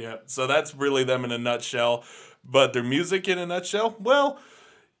 Awesome. Yeah, so that's really them in a nutshell. But their music in a nutshell, well,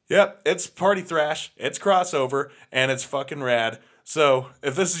 yep, it's party thrash, it's crossover, and it's fucking rad. So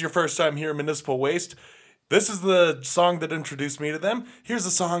if this is your first time hearing Municipal Waste, this is the song that introduced me to them. Here's the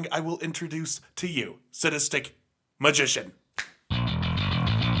song I will introduce to you, Sadistic Magician.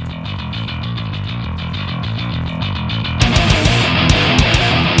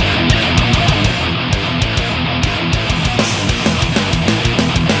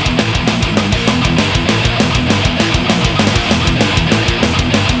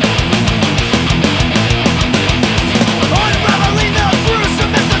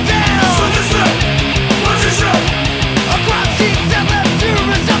 A crime scene set left to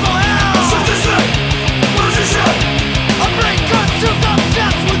resemble hell.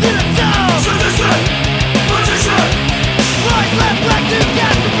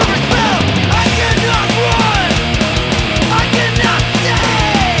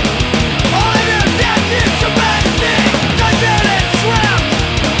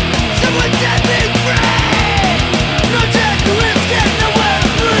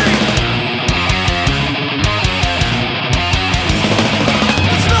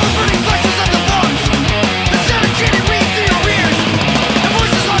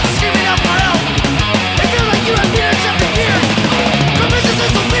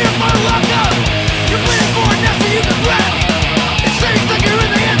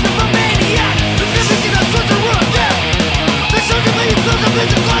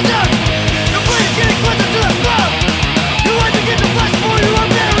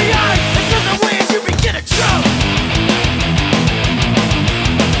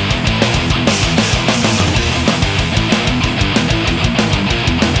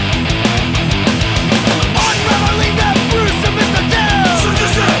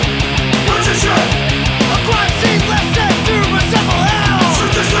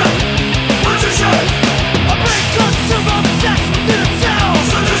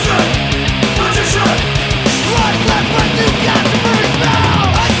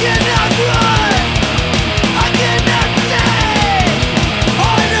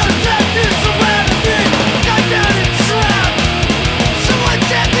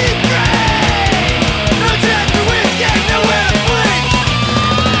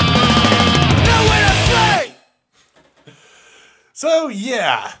 So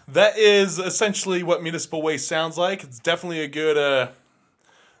yeah, that is essentially what Municipal Waste sounds like. It's definitely a good.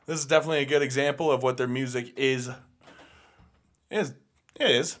 This is definitely a good example of what their music is. It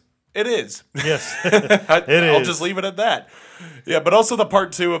is. Yes. I'll just leave it at that. Yeah, but also the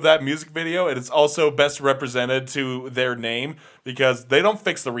part 2 of that music video, it is also best represented to their name because they don't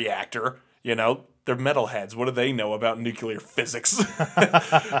fix the reactor. You know, they're metalheads. What do they know about nuclear physics?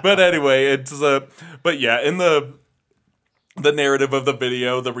 But anyway, it's but yeah, in the narrative of the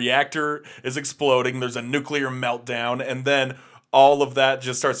video, the reactor is exploding. There's a nuclear meltdown, and then all of that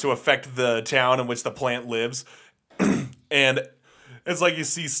just starts to affect the town in which the plant lives, and it's like you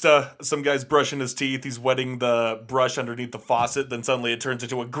see some guy's brushing his teeth. He's wetting the brush underneath the faucet. Then suddenly it turns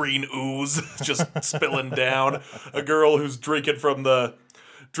into a green ooze just spilling down. A girl who's drinking from the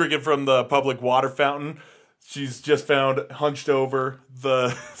public water fountain. She's just found hunched over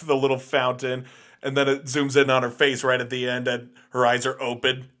the little fountain. And then it zooms in on her face right at the end, and her eyes are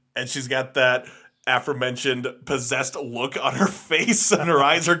open. And she's got that aforementioned possessed look on her face, and her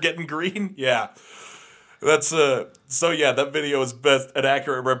eyes are getting green. Yeah. That's so yeah, that video is an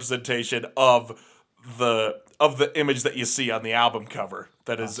accurate representation of the image that you see on the album cover.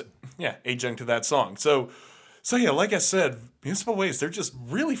 That is adjunct to that song. So yeah, like I said, Municipal Waste, they're just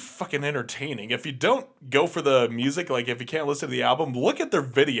really fucking entertaining. If you don't go for the music, like if you can't listen to the album, look at their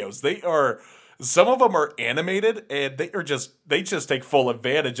videos. Some of them are animated, and they just take full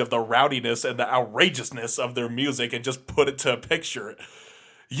advantage of the rowdiness and the outrageousness of their music and just put it to a picture.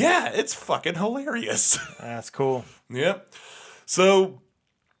 Yeah, it's fucking hilarious. That's cool. Yep. So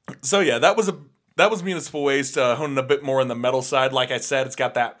yeah, that was Municipal Waste, honing a bit more on the metal side. Like I said, it's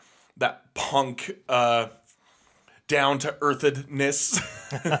got that punk down to earthedness.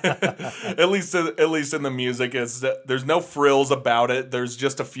 at least in the music, there's no frills about it. There's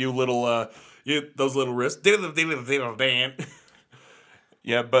just a few little those little riffs.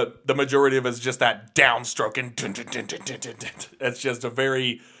 Yeah, but the majority of it is just that downstroking. It's just a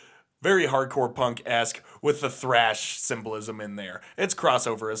very, very hardcore punk-esque with the thrash symbolism in there. It's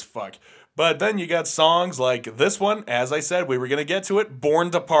crossover as fuck. But then you got songs like this one, as I said, we were going to get to it,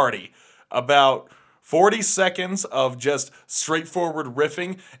 Born to Party. About 40 seconds of just straightforward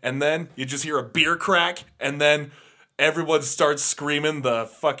riffing, and then you just hear a beer crack, and then everyone starts screaming the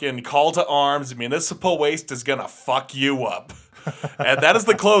fucking call to arms, Municipal Waste is gonna fuck you up. And that is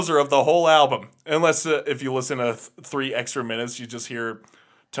the closer of the whole album. Unless if you listen to 3 extra minutes, you just hear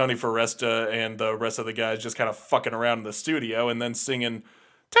Tony Foresta and the rest of the guys just kind of fucking around in the studio and then singing,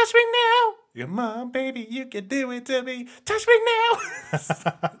 touch me now. Come on, baby, you can do it to me. Touch me now.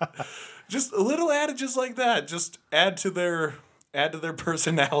 Just little adages like that. Just add to their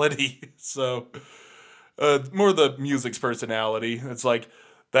personality. So more the music's personality. It's like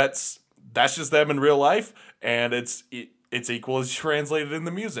that's just them in real life, and it's equal as translated in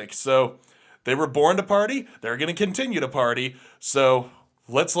the music. So they were born to party. They're going to continue to party. So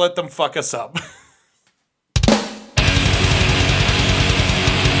let's let them fuck us up.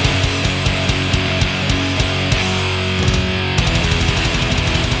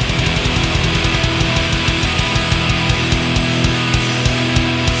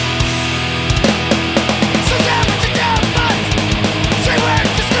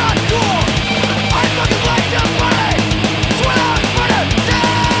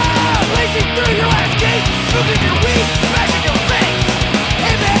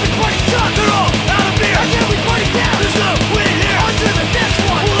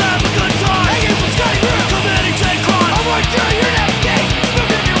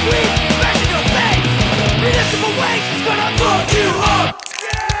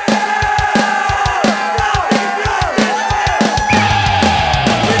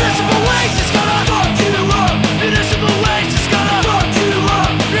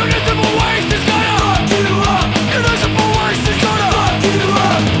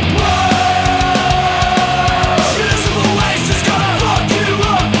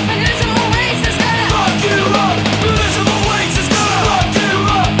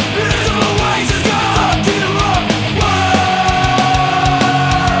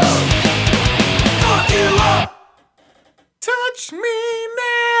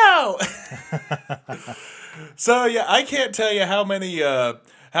 So yeah, I can't tell you how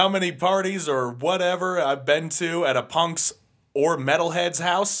many parties or whatever I've been to at a punk's or metalhead's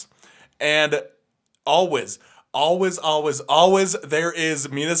house, and always there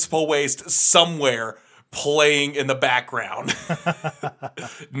is Municipal Waste somewhere playing in the background.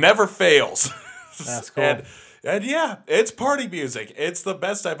 Never fails. That's cool. And yeah, it's party music. It's the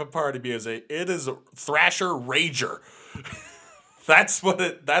best type of party music. It is thrasher rager. That's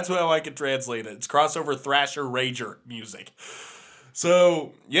how I can translate it. It's crossover thrasher rager music.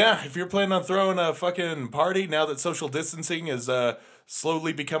 So, yeah, if you're planning on throwing a fucking party now that social distancing is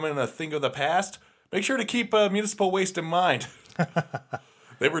slowly becoming a thing of the past, make sure to keep municipal waste in mind.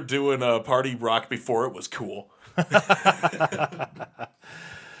 They were doing party rock before it was cool.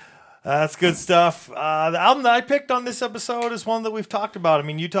 That's good stuff. The album that I picked on this episode is one that we've talked about. I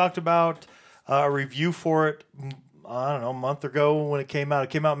mean, you talked about a review for it, I don't know, a month ago when it came out. It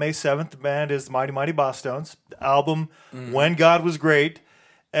came out May 7th. The band is the Mighty Mighty Bosstones. The album, When God Was Great.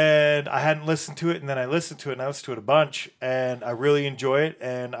 And I hadn't listened to it, and then I listened to it, and I listened to it a bunch, and I really enjoy it,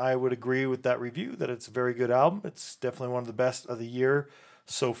 and I would agree with that review that it's a very good album. It's definitely one of the best of the year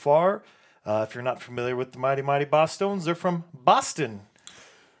so far. If you're not familiar with the Mighty Mighty Bosstones, they're from Boston.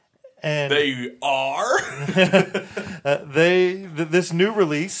 And They are? this new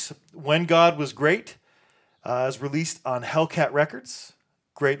release, When God Was Great, is released on Hellcat Records.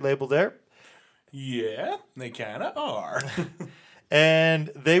 Great label there. Yeah, they kind of are.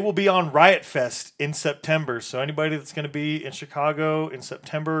 And they will be on Riot Fest in September. So anybody that's going to be in Chicago in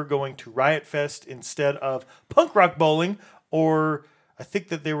September going to Riot Fest instead of Punk Rock Bowling, or I think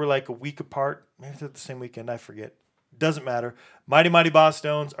that they were like a week apart. Maybe they're the same weekend. I forget. Doesn't matter. Mighty Mighty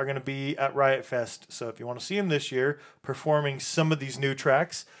Bosstones are going to be at Riot Fest. So if you want to see them this year performing some of these new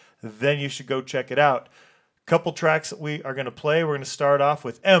tracks, then you should go check it out. Couple tracks that we are going to play. We're going to start off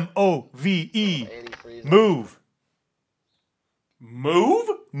with M-O-V-E. Move. Move?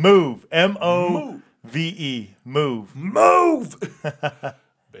 Move. M-O-V-E. Move. Move!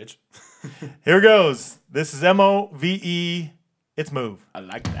 Bitch. Here goes. This is M-O-V-E. It's Move. I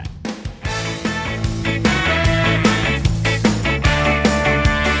like that.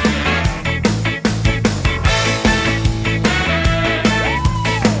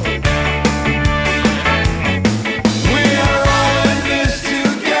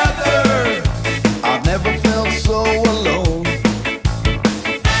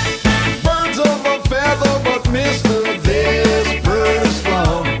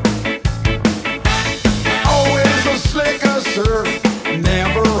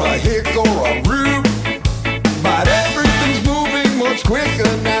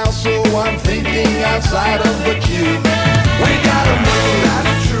 Outside of the cube, we gotta move.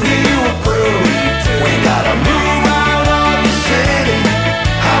 Do you approve? We gotta move out of the city.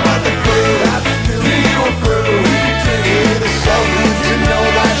 How about the crew? Do you approve? It is so good to know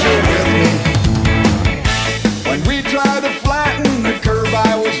that you're with me. When we tried to flatten the curve,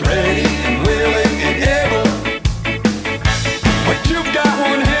 I was ready and willing and able. But you've got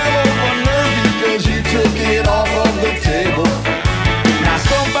one hell of a nerve because you took it off of the table. Now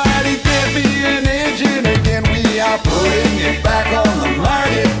somebody get me an engine again, we are putting it back on the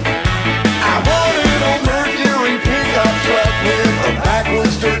market. I wanted a Mercury pickup truck with a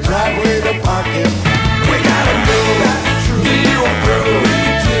backwards dirt driveway to park it. We gotta move, do you approve?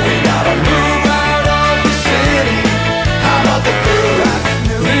 We gotta move out of the city. How about the crew?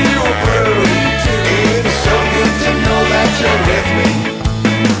 Do you approve? It is so good to know that you're with me.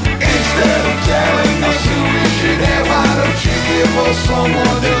 Instead of telling us who we should have, why don't you give us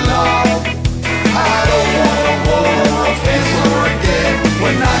someone to love? I don't want a war or a fence or a gate.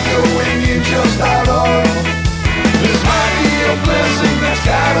 We're not going in just out of. This might be a blessing that's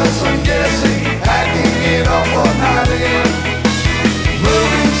got us unguessing, hacking it up or not in.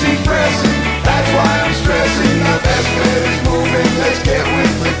 Moving seems pressing, that's why I'm stressing. The best bet is moving, let's get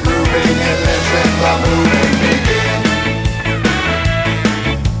with the grooving and let's let the moving begin.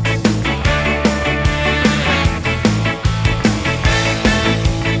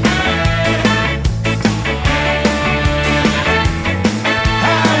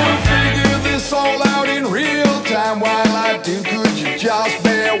 While I do, could you just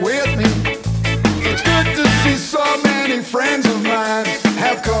bear with me? It's good to see so many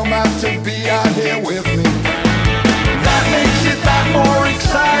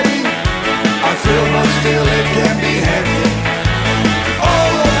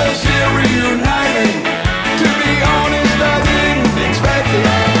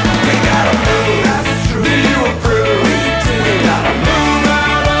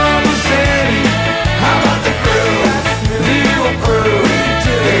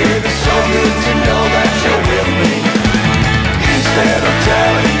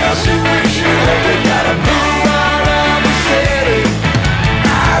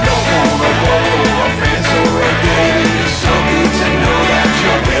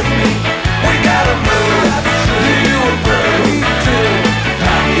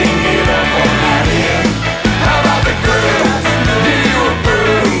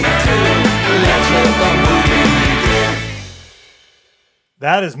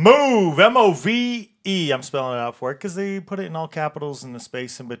That is Move, M-O-V-E. I'm spelling it out for it because they put it in all capitals and the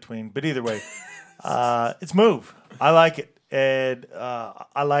space in between. But either way, it's Move. I like it. And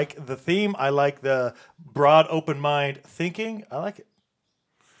I like the theme. I like the broad, open mind thinking. I like it.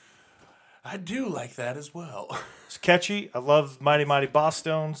 I do like that as well. It's catchy. I love Mighty Mighty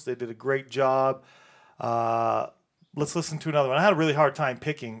Bosstones. They did a great job. Let's listen to another one. I had a really hard time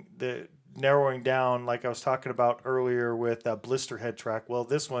picking, narrowing down, like I was talking about earlier with that Blisterhead track. Well,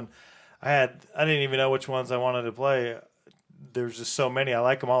 this one, I didn't even know which ones I wanted to play. There's just so many. I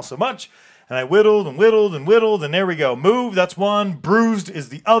like them all so much. And I whittled and whittled and whittled, and there we go. Move, that's one. Bruised is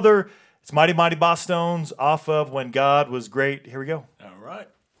the other. It's Mighty Mighty Bosstones off of When God Was Great. Here we go. All right.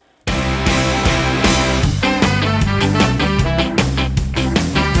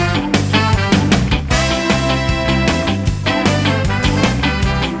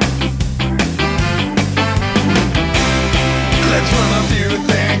 Let's run a few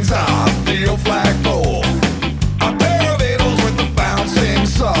things off the old flagpole. A pair of idols with the bouncing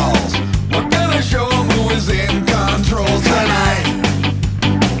sauls. We're gonna show 'em who is in control tonight.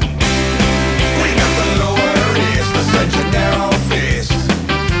 We got the lower wrist, the such a narrow fist.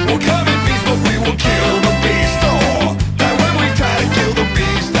 We'll come in peace, but we will kill the beast. Oh, that when we try to kill the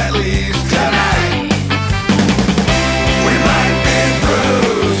beast, at least tonight. We might be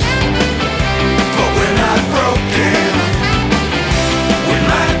bruised, but we're not broken. We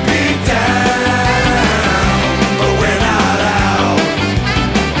might be down, but we're not out.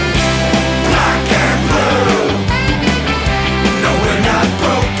 Black and blue, no, we're not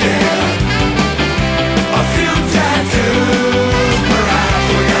broken. A few tattoos, perhaps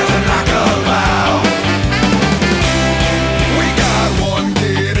we got to knock 'em out. We got one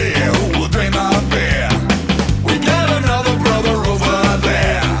kid here who will drain our beer. We got another brother over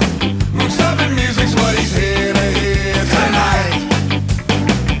there. Moonstopping music's what he's here to hear tonight.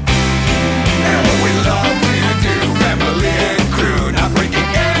 And what we love to do, family and crew, not breaking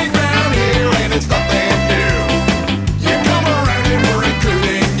any ground here, and it's nothing new. You come around and we're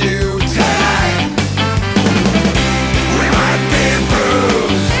including you tonight. We might be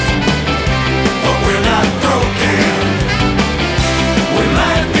bruised, but we're not broken. We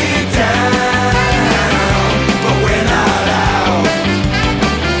might be down, but we're not out.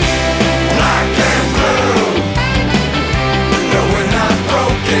 Black and blue, no, we're not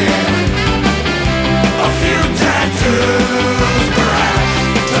broken. A few tattoos, perhaps,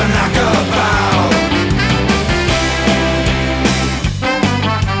 to knock about.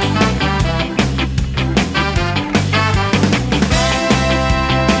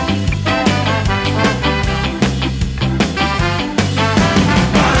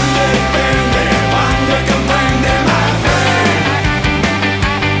 Bande, bande, bande, comprende, my friend.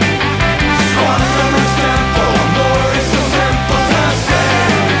 Quantum is simple, more is so simple to say.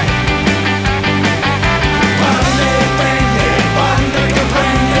 Bande, bande, bande,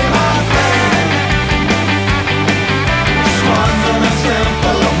 comprende, my friend. Quantum is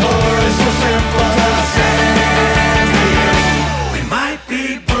simple, more is so simple to say. We might be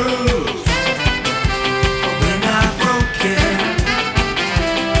bruised, but we're not broken.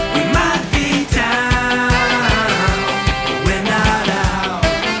 We might be down, but we're not out.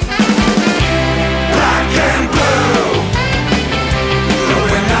 Black and blue, no,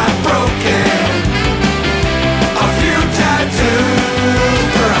 we're not broken. A few tattoos,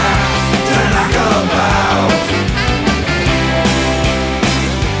 perhaps, to knock about.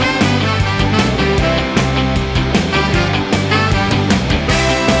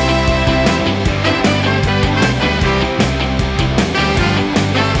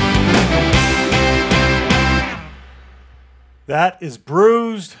 That is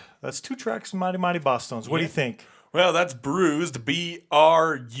Bruised. That's two tracks from Mighty Mighty Bosstones. What do you think? Well, that's Bruised,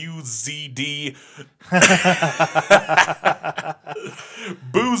 B-R-U-Z-D.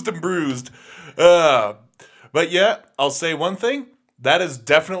 Boozed and bruised. But yeah, I'll say one thing. That is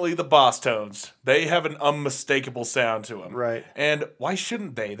definitely the Bosstones. They have an unmistakable sound to them. Right. And why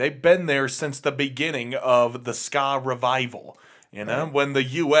shouldn't they? They've been there since the beginning of the ska revival. You know, when the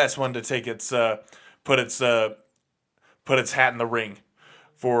U.S. wanted to take its put its hat in the ring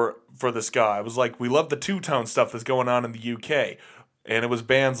for the ska. It was like, we love the two-tone stuff that's going on in the UK. And it was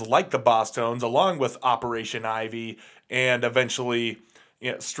bands like the Bosstones, along with Operation Ivy, and eventually,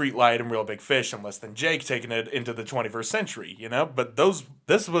 you know, Streetlight and Real Big Fish and Less Than Jake taking it into the 21st century, you know? But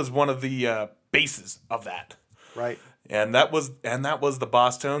this was one of the bases of that. Right. And that was the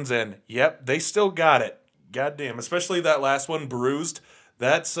Bosstones, and yep, they still got it. Goddamn, especially that last one, Bruised.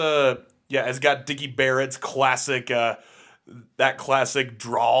 That's it's got Dickie Barrett's classic that classic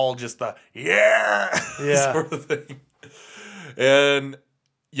drawl, just the yeah Yeah. sort of thing. And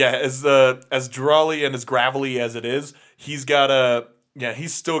as drawly and as gravelly as it is, he's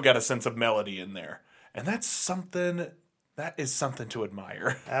still got a sense of melody in there. And that is something to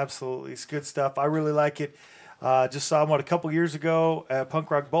admire. Absolutely. It's good stuff. I really like it. Just saw him, a couple years ago at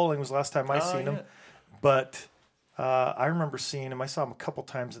Punk Rock Bowling was the last time I seen him. But I remember seeing him. I saw him a couple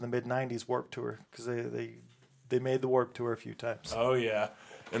times in the mid-'90s Warped Tour because they made the Warped Tour a few times. Oh, yeah.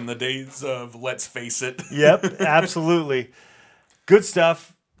 In the days of Let's Face It. Yep, absolutely. Good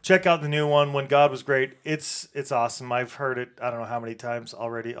stuff. Check out the new one, When God Was Great. It's awesome. I've heard it, I don't know how many times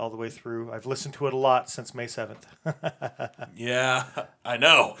already, all the way through. I've listened to it a lot since May 7th. Yeah, I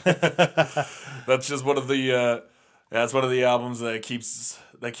know. That's just one of the that's one of the albums that keeps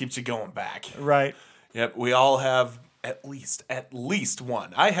you going back. Right. Yep, we all have at least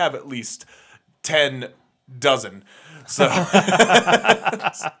one. I have at least 10 dozen. So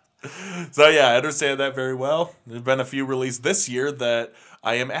So yeah, I understand that very well. There's been a few released this year that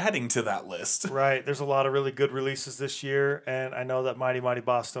I am adding to that list. Right. There's a lot of really good releases this year, and I know that Mighty Mighty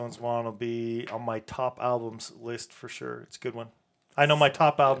Boss Stones one will be on my top albums list for sure. It's a good one. I know my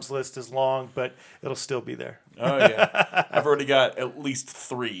top albums list is long, but it'll still be there. Oh yeah, I've already got at least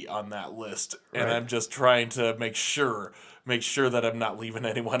 3 on that list, and Right. I'm just trying to make sure that I'm not leaving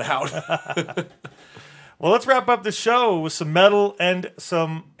anyone out. Well, let's wrap up the show with some metal and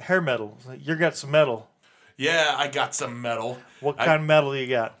some hair metal. You got some metal. Yeah, I got some metal. What kind of metal you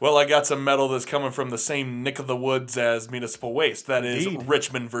got? Well, I got some metal that's coming from the same neck of the woods as Municipal Waste. That is Indeed.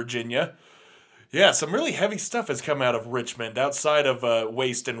 Richmond, Virginia. Yeah, some really heavy stuff has come out of Richmond, outside of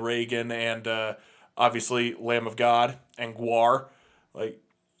Waste and Reagan and obviously Lamb of God and Guar. Like,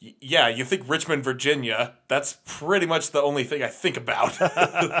 yeah, you think Richmond, Virginia, that's pretty much the only thing I think about. And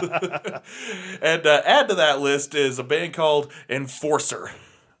add to that list is a band called Enforcer.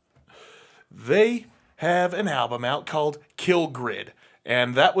 They have an album out called Kill Grid,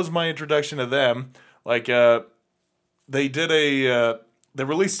 and that was my introduction to them. Like, they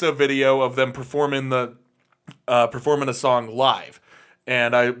released a video of them performing a song live,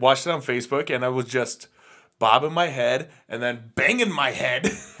 and I watched it on Facebook, and I was just bobbing my head and then banging my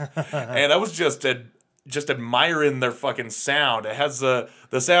head, and I was just admiring their fucking sound. It has the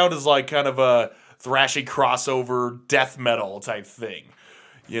sound is like kind of a thrashy crossover death metal type thing.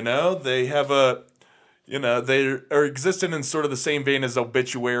 You know, they have they are existing in sort of the same vein as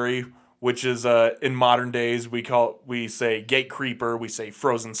Obituary, which is in modern days we say Gate Creeper, we say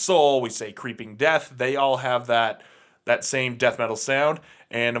Frozen Soul, we say Creeping Death. They all have that same death metal sound.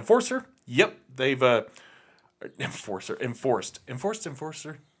 And Enforcer, yep, they've Enforced,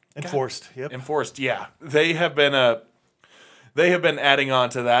 Yep. Enforced, yeah. They have been adding on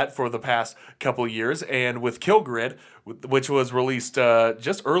to that for the past couple of years, and with Kill Grid, which was released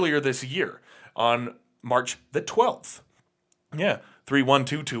just earlier this year on March the 12th. Yeah,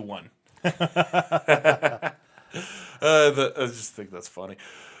 31221. I just think that's funny.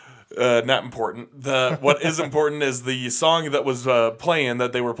 Not important. What is important is the song that was that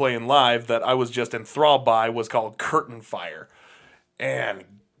they were playing live that I was just enthralled by was called Curtain Fire. And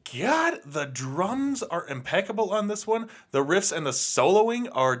God, the drums are impeccable on this one. The riffs and the soloing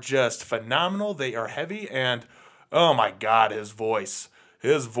are just phenomenal. They are heavy, and oh my God, his voice.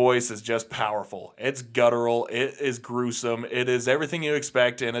 His voice is just powerful. It's guttural. It is gruesome. It is everything you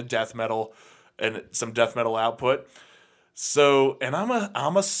expect in a death metal and some death metal output. So, and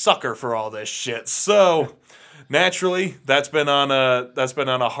I'm a sucker for all this shit. So, naturally, that's been on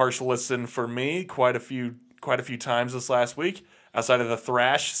a harsh listen for me quite a few times this last week. Outside of the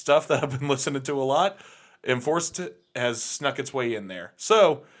thrash stuff that I've been listening to a lot, Enforced has snuck its way in there.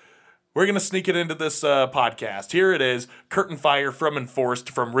 So, we're going to sneak it into this podcast. Here it is, Curtain Fire from Enforced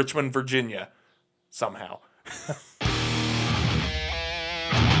from Richmond, Virginia. Somehow. Enforced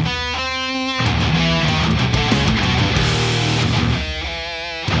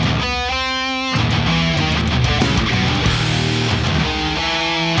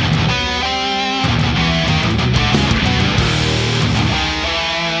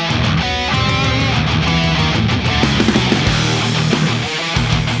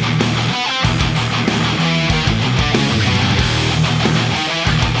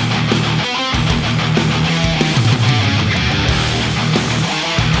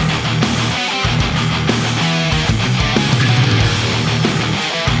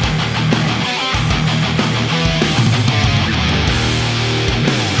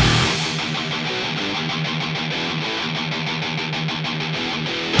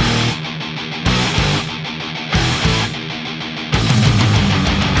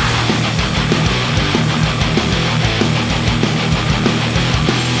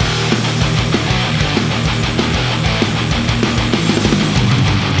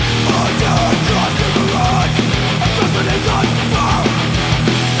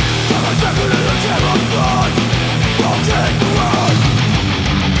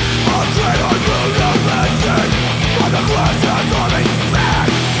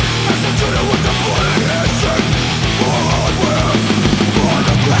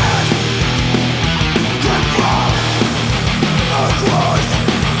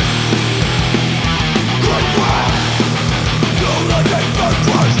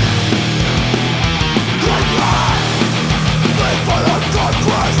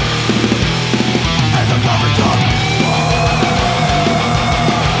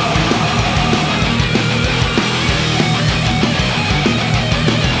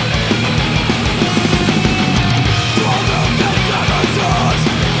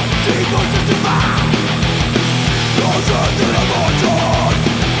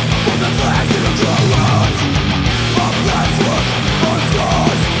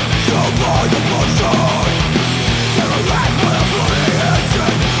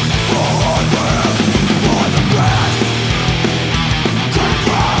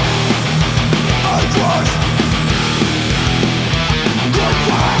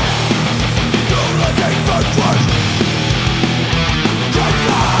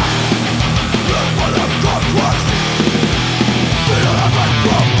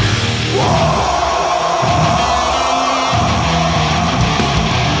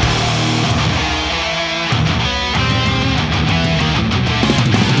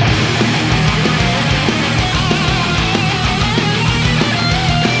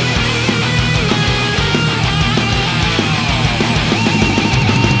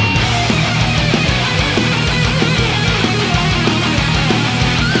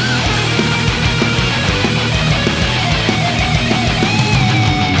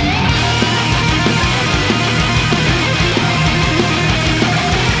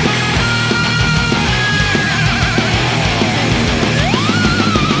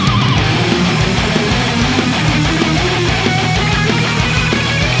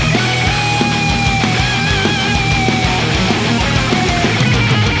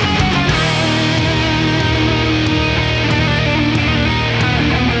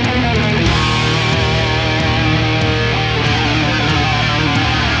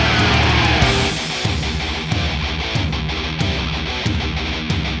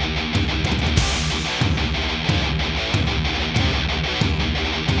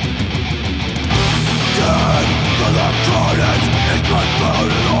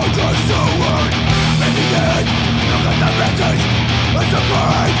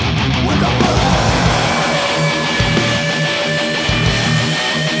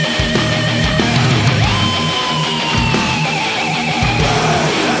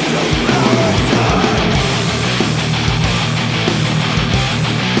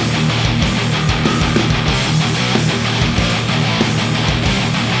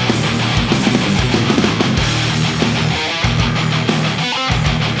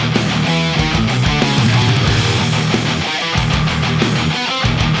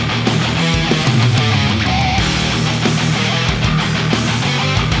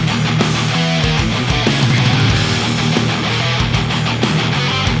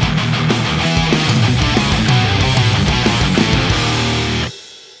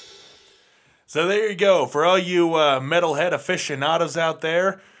So there you go. For all you metalhead aficionados out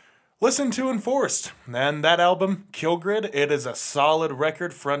there, listen to Enforced. And that album, Kill Grid, it is a solid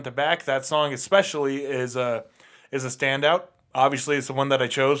record front to back. That song especially is a standout. Obviously, it's the one that I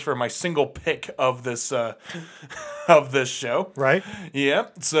chose for my single pick of this of this show. Right? Yeah.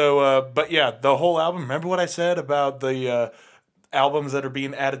 So, but yeah, the whole album. Remember what I said about the albums that are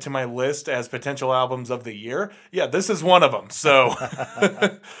being added to my list as potential albums of the year? Yeah, this is one of them. So,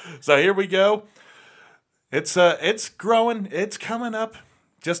 so here we go. It's growing. It's coming up.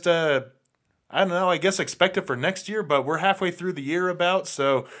 Just I don't know. I guess expect it for next year, but we're halfway through the year about.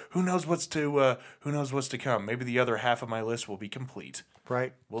 So who knows what's to come? Maybe the other half of my list will be complete.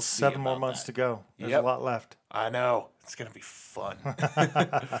 Right. We'll see. 7 more about months that. to go. There's Yep. a lot left. I know. It's going to be fun.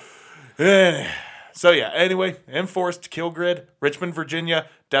 So yeah, anyway, Enforced, Kill Grid, Richmond, Virginia,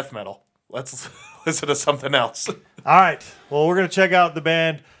 death metal. Let's listen to something else. All right. Well, we're going to check out the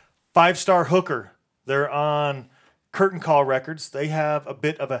band 5 Star Hooker. They're on Curtain Call Records. They have a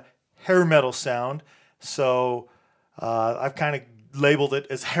bit of a hair metal sound. So I've kind of labeled it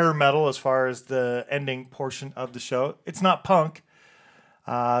as hair metal as far as the ending portion of the show. It's not punk.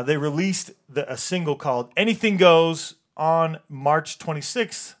 They released a single called Anything Goes on March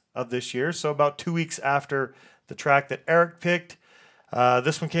 26th of this year. So about 2 weeks after the track that Eric picked.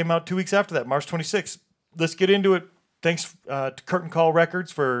 This one came out 2 weeks after that, March 26th. Let's get into it. Thanks to Curtain Call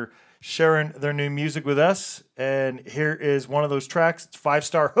Records for sharing their new music with us. And here is one of those tracks. It's 5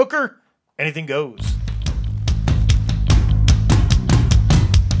 Star Hooker. Anything Goes.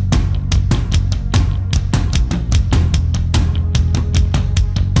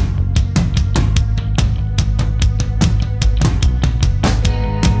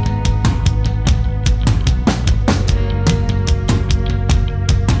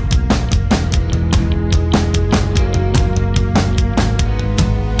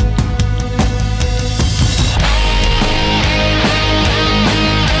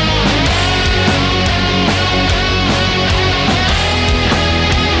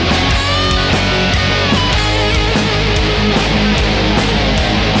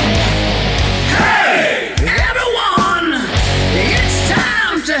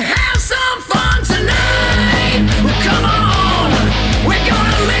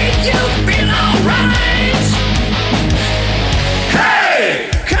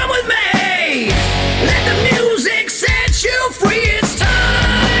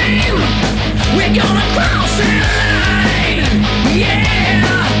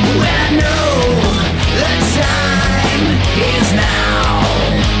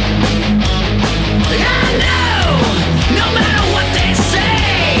 No matter what they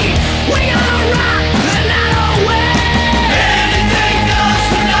say, we are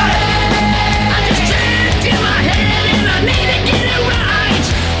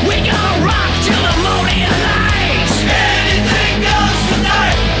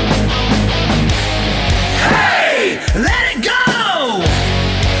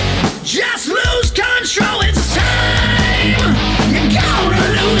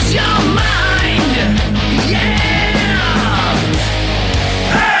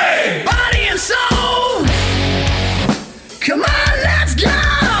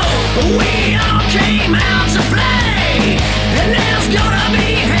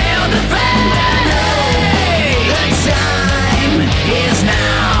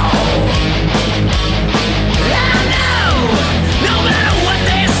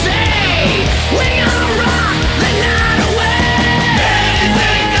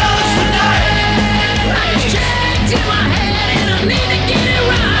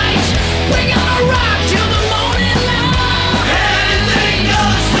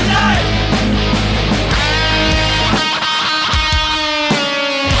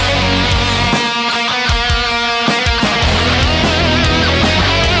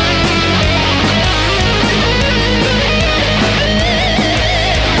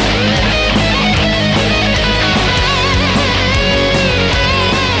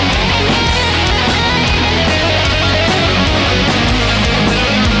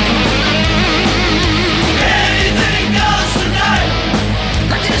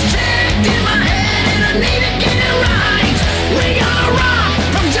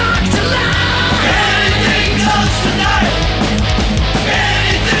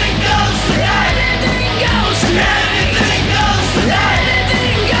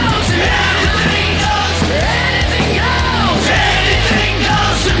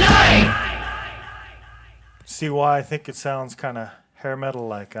See why I think it sounds kind of hair metal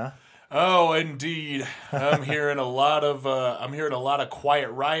like, huh? Oh, indeed. I'm hearing a lot of Quiet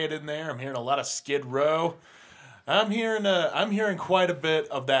Riot in there. I'm hearing a lot of Skid Row. I'm hearing quite a bit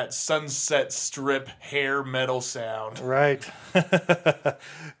of that Sunset Strip hair metal sound. Right.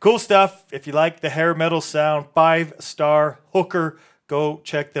 Cool stuff. If you like the hair metal sound, 5-Star Hooker, go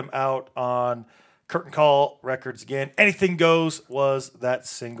check them out on Curtain Call Records again. Anything Goes was that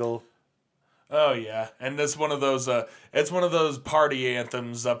single. Oh yeah, and it's one of those party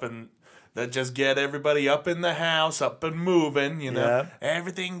anthems that just get everybody up in the house, up and moving, you know. Yeah.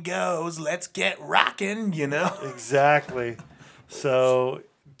 Everything goes, let's get rocking, you know. Exactly. So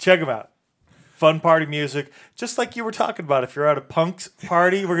check them out. Fun party music, just like you were talking about. If you're at a punk's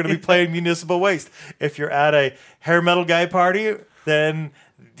party, we're going to be playing Municipal Waste. If you're at a hair metal guy party, then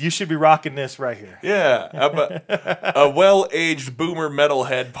you should be rocking this right here. Yeah, a well-aged boomer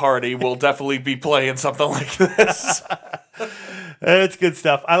metalhead party will definitely be playing something like this. It's good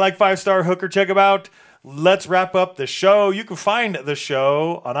stuff. I like 5-Star Hooker. Check them out. Let's wrap up the show. You can find the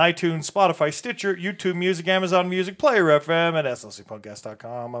show on iTunes, Spotify, Stitcher, YouTube Music, Amazon Music, Player FM, and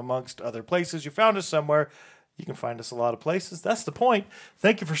slcpodcast.com, amongst other places. You found us somewhere. You can find us a lot of places. That's the point.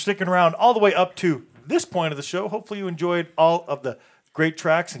 Thank you for sticking around all the way up to this point of the show. Hopefully you enjoyed all of the great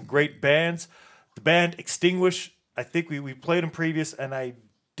tracks and great bands. The band Extinguish, I think we played them previous, and I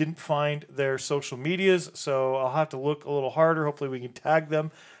didn't find their social medias, so I'll have to look a little harder. Hopefully we can tag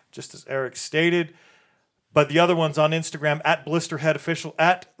them, just as Eric stated. But the other one's on Instagram, at Blisterhead Official,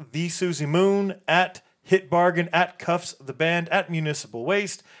 at The Susie Moon, at Hit Bargain, at Cuffs the Band, at Municipal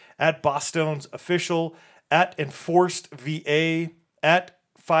Waste, at Bosstones Official, at Enforced VA, at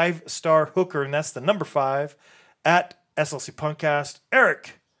 5-Star Hooker, and that's the number 5, at SLC Punkcast.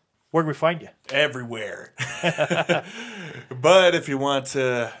 Eric, where can we find you? Everywhere. But if you want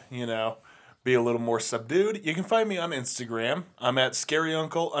to, be a little more subdued, you can find me on Instagram. I'm at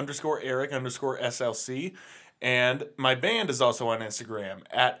scaryuncle_Eric_SLC. And my band is also on Instagram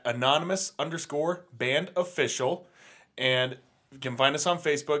at anonymous_bandofficial. And you can find us on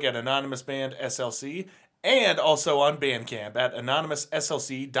Facebook at anonymousbandslc. And also on Bandcamp at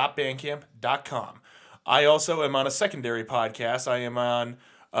anonymousslc.bandcamp.com. I also am on a secondary podcast. I am on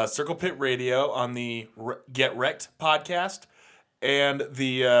Circle Pit Radio on the Get Wrecked podcast and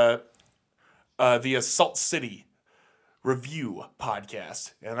the Assault City Review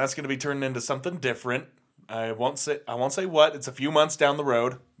podcast, and that's going to be turned into something different. I won't say what. It's a few months down the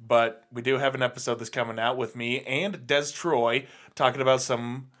road, but we do have an episode that's coming out with me and Des Troy talking about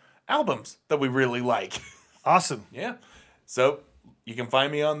some albums that we really like. Awesome. Yeah. So you can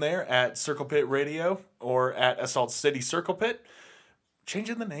find me on there at Circle Pit Radio or at Assault City Circle Pit.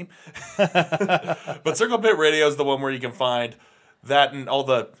 Changing the name. But Circle Pit Radio is the one where you can find that and all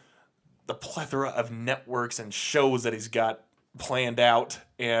the plethora of networks and shows that he's got planned out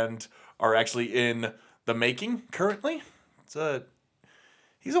and are actually in the making currently.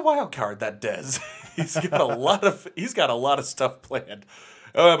 He's a wild card, that Des. He's got a lot of stuff planned.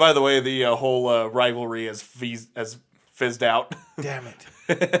 Oh, and by the way, the whole rivalry has fizzed out. Damn it.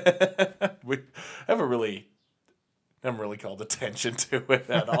 We haven't really called attention to it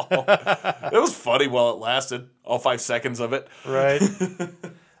at all. It was funny while it lasted, all 5 seconds of it. Right.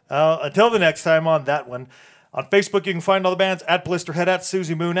 Until the next time on that one. On Facebook, you can find all the bands at Blisterhead, at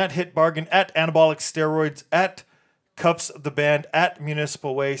Susie Moon, at Hit Bargain, at Anabolic Steroids, at Cuffs the Band, at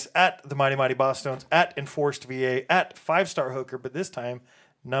Municipal Waste, at the Mighty Mighty Bosstones, at Enforced VA, at 5-Star Hooker, but this time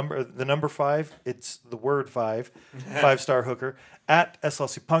the number 5, it's the word 5, 5-Star Hooker, at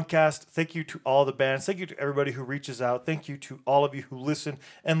SLC Punkcast. Thank you to all the bands. Thank you to everybody who reaches out. Thank you to all of you who listen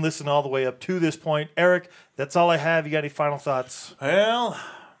all the way up to this point. Eric, that's all I have. You got any final thoughts? Well,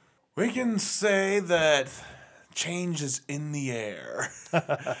 we can say that change is in the air.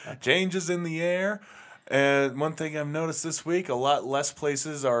 Change is in the air. And one thing I've noticed this week, a lot less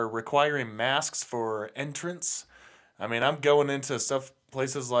places are requiring masks for entrance. I mean, I'm going into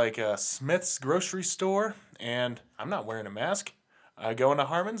places like Smith's grocery store, and I'm not wearing a mask. I go into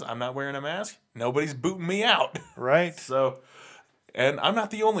Harmon's, I'm not wearing a mask. Nobody's booting me out. Right. So, and I'm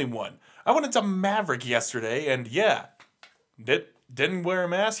not the only one. I went into Maverick yesterday, and didn't wear a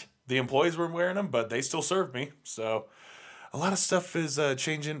mask. The employees were wearing them, but they still served me. So, a lot of stuff is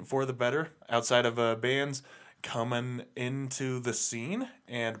changing for the better outside of bands coming into the scene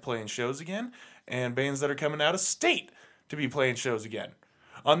and playing shows again, and bands that are coming out of state to be playing shows again.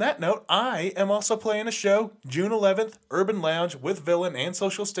 On that note, I am also playing a show, June 11th, Urban Lounge with Villain and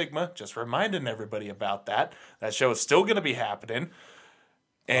Social Stigma. Just reminding everybody about that. That show is still going to be happening.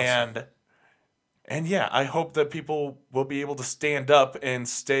 Awesome. And yeah, I hope that people will be able to stand up and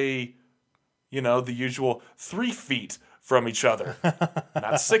stay, the usual 3 feet from each other,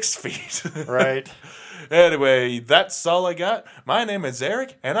 not 6 feet. Right. Anyway, that's all I got. My name is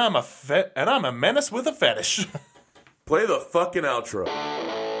Eric, and I'm a menace with a fetish. Play the fucking outro.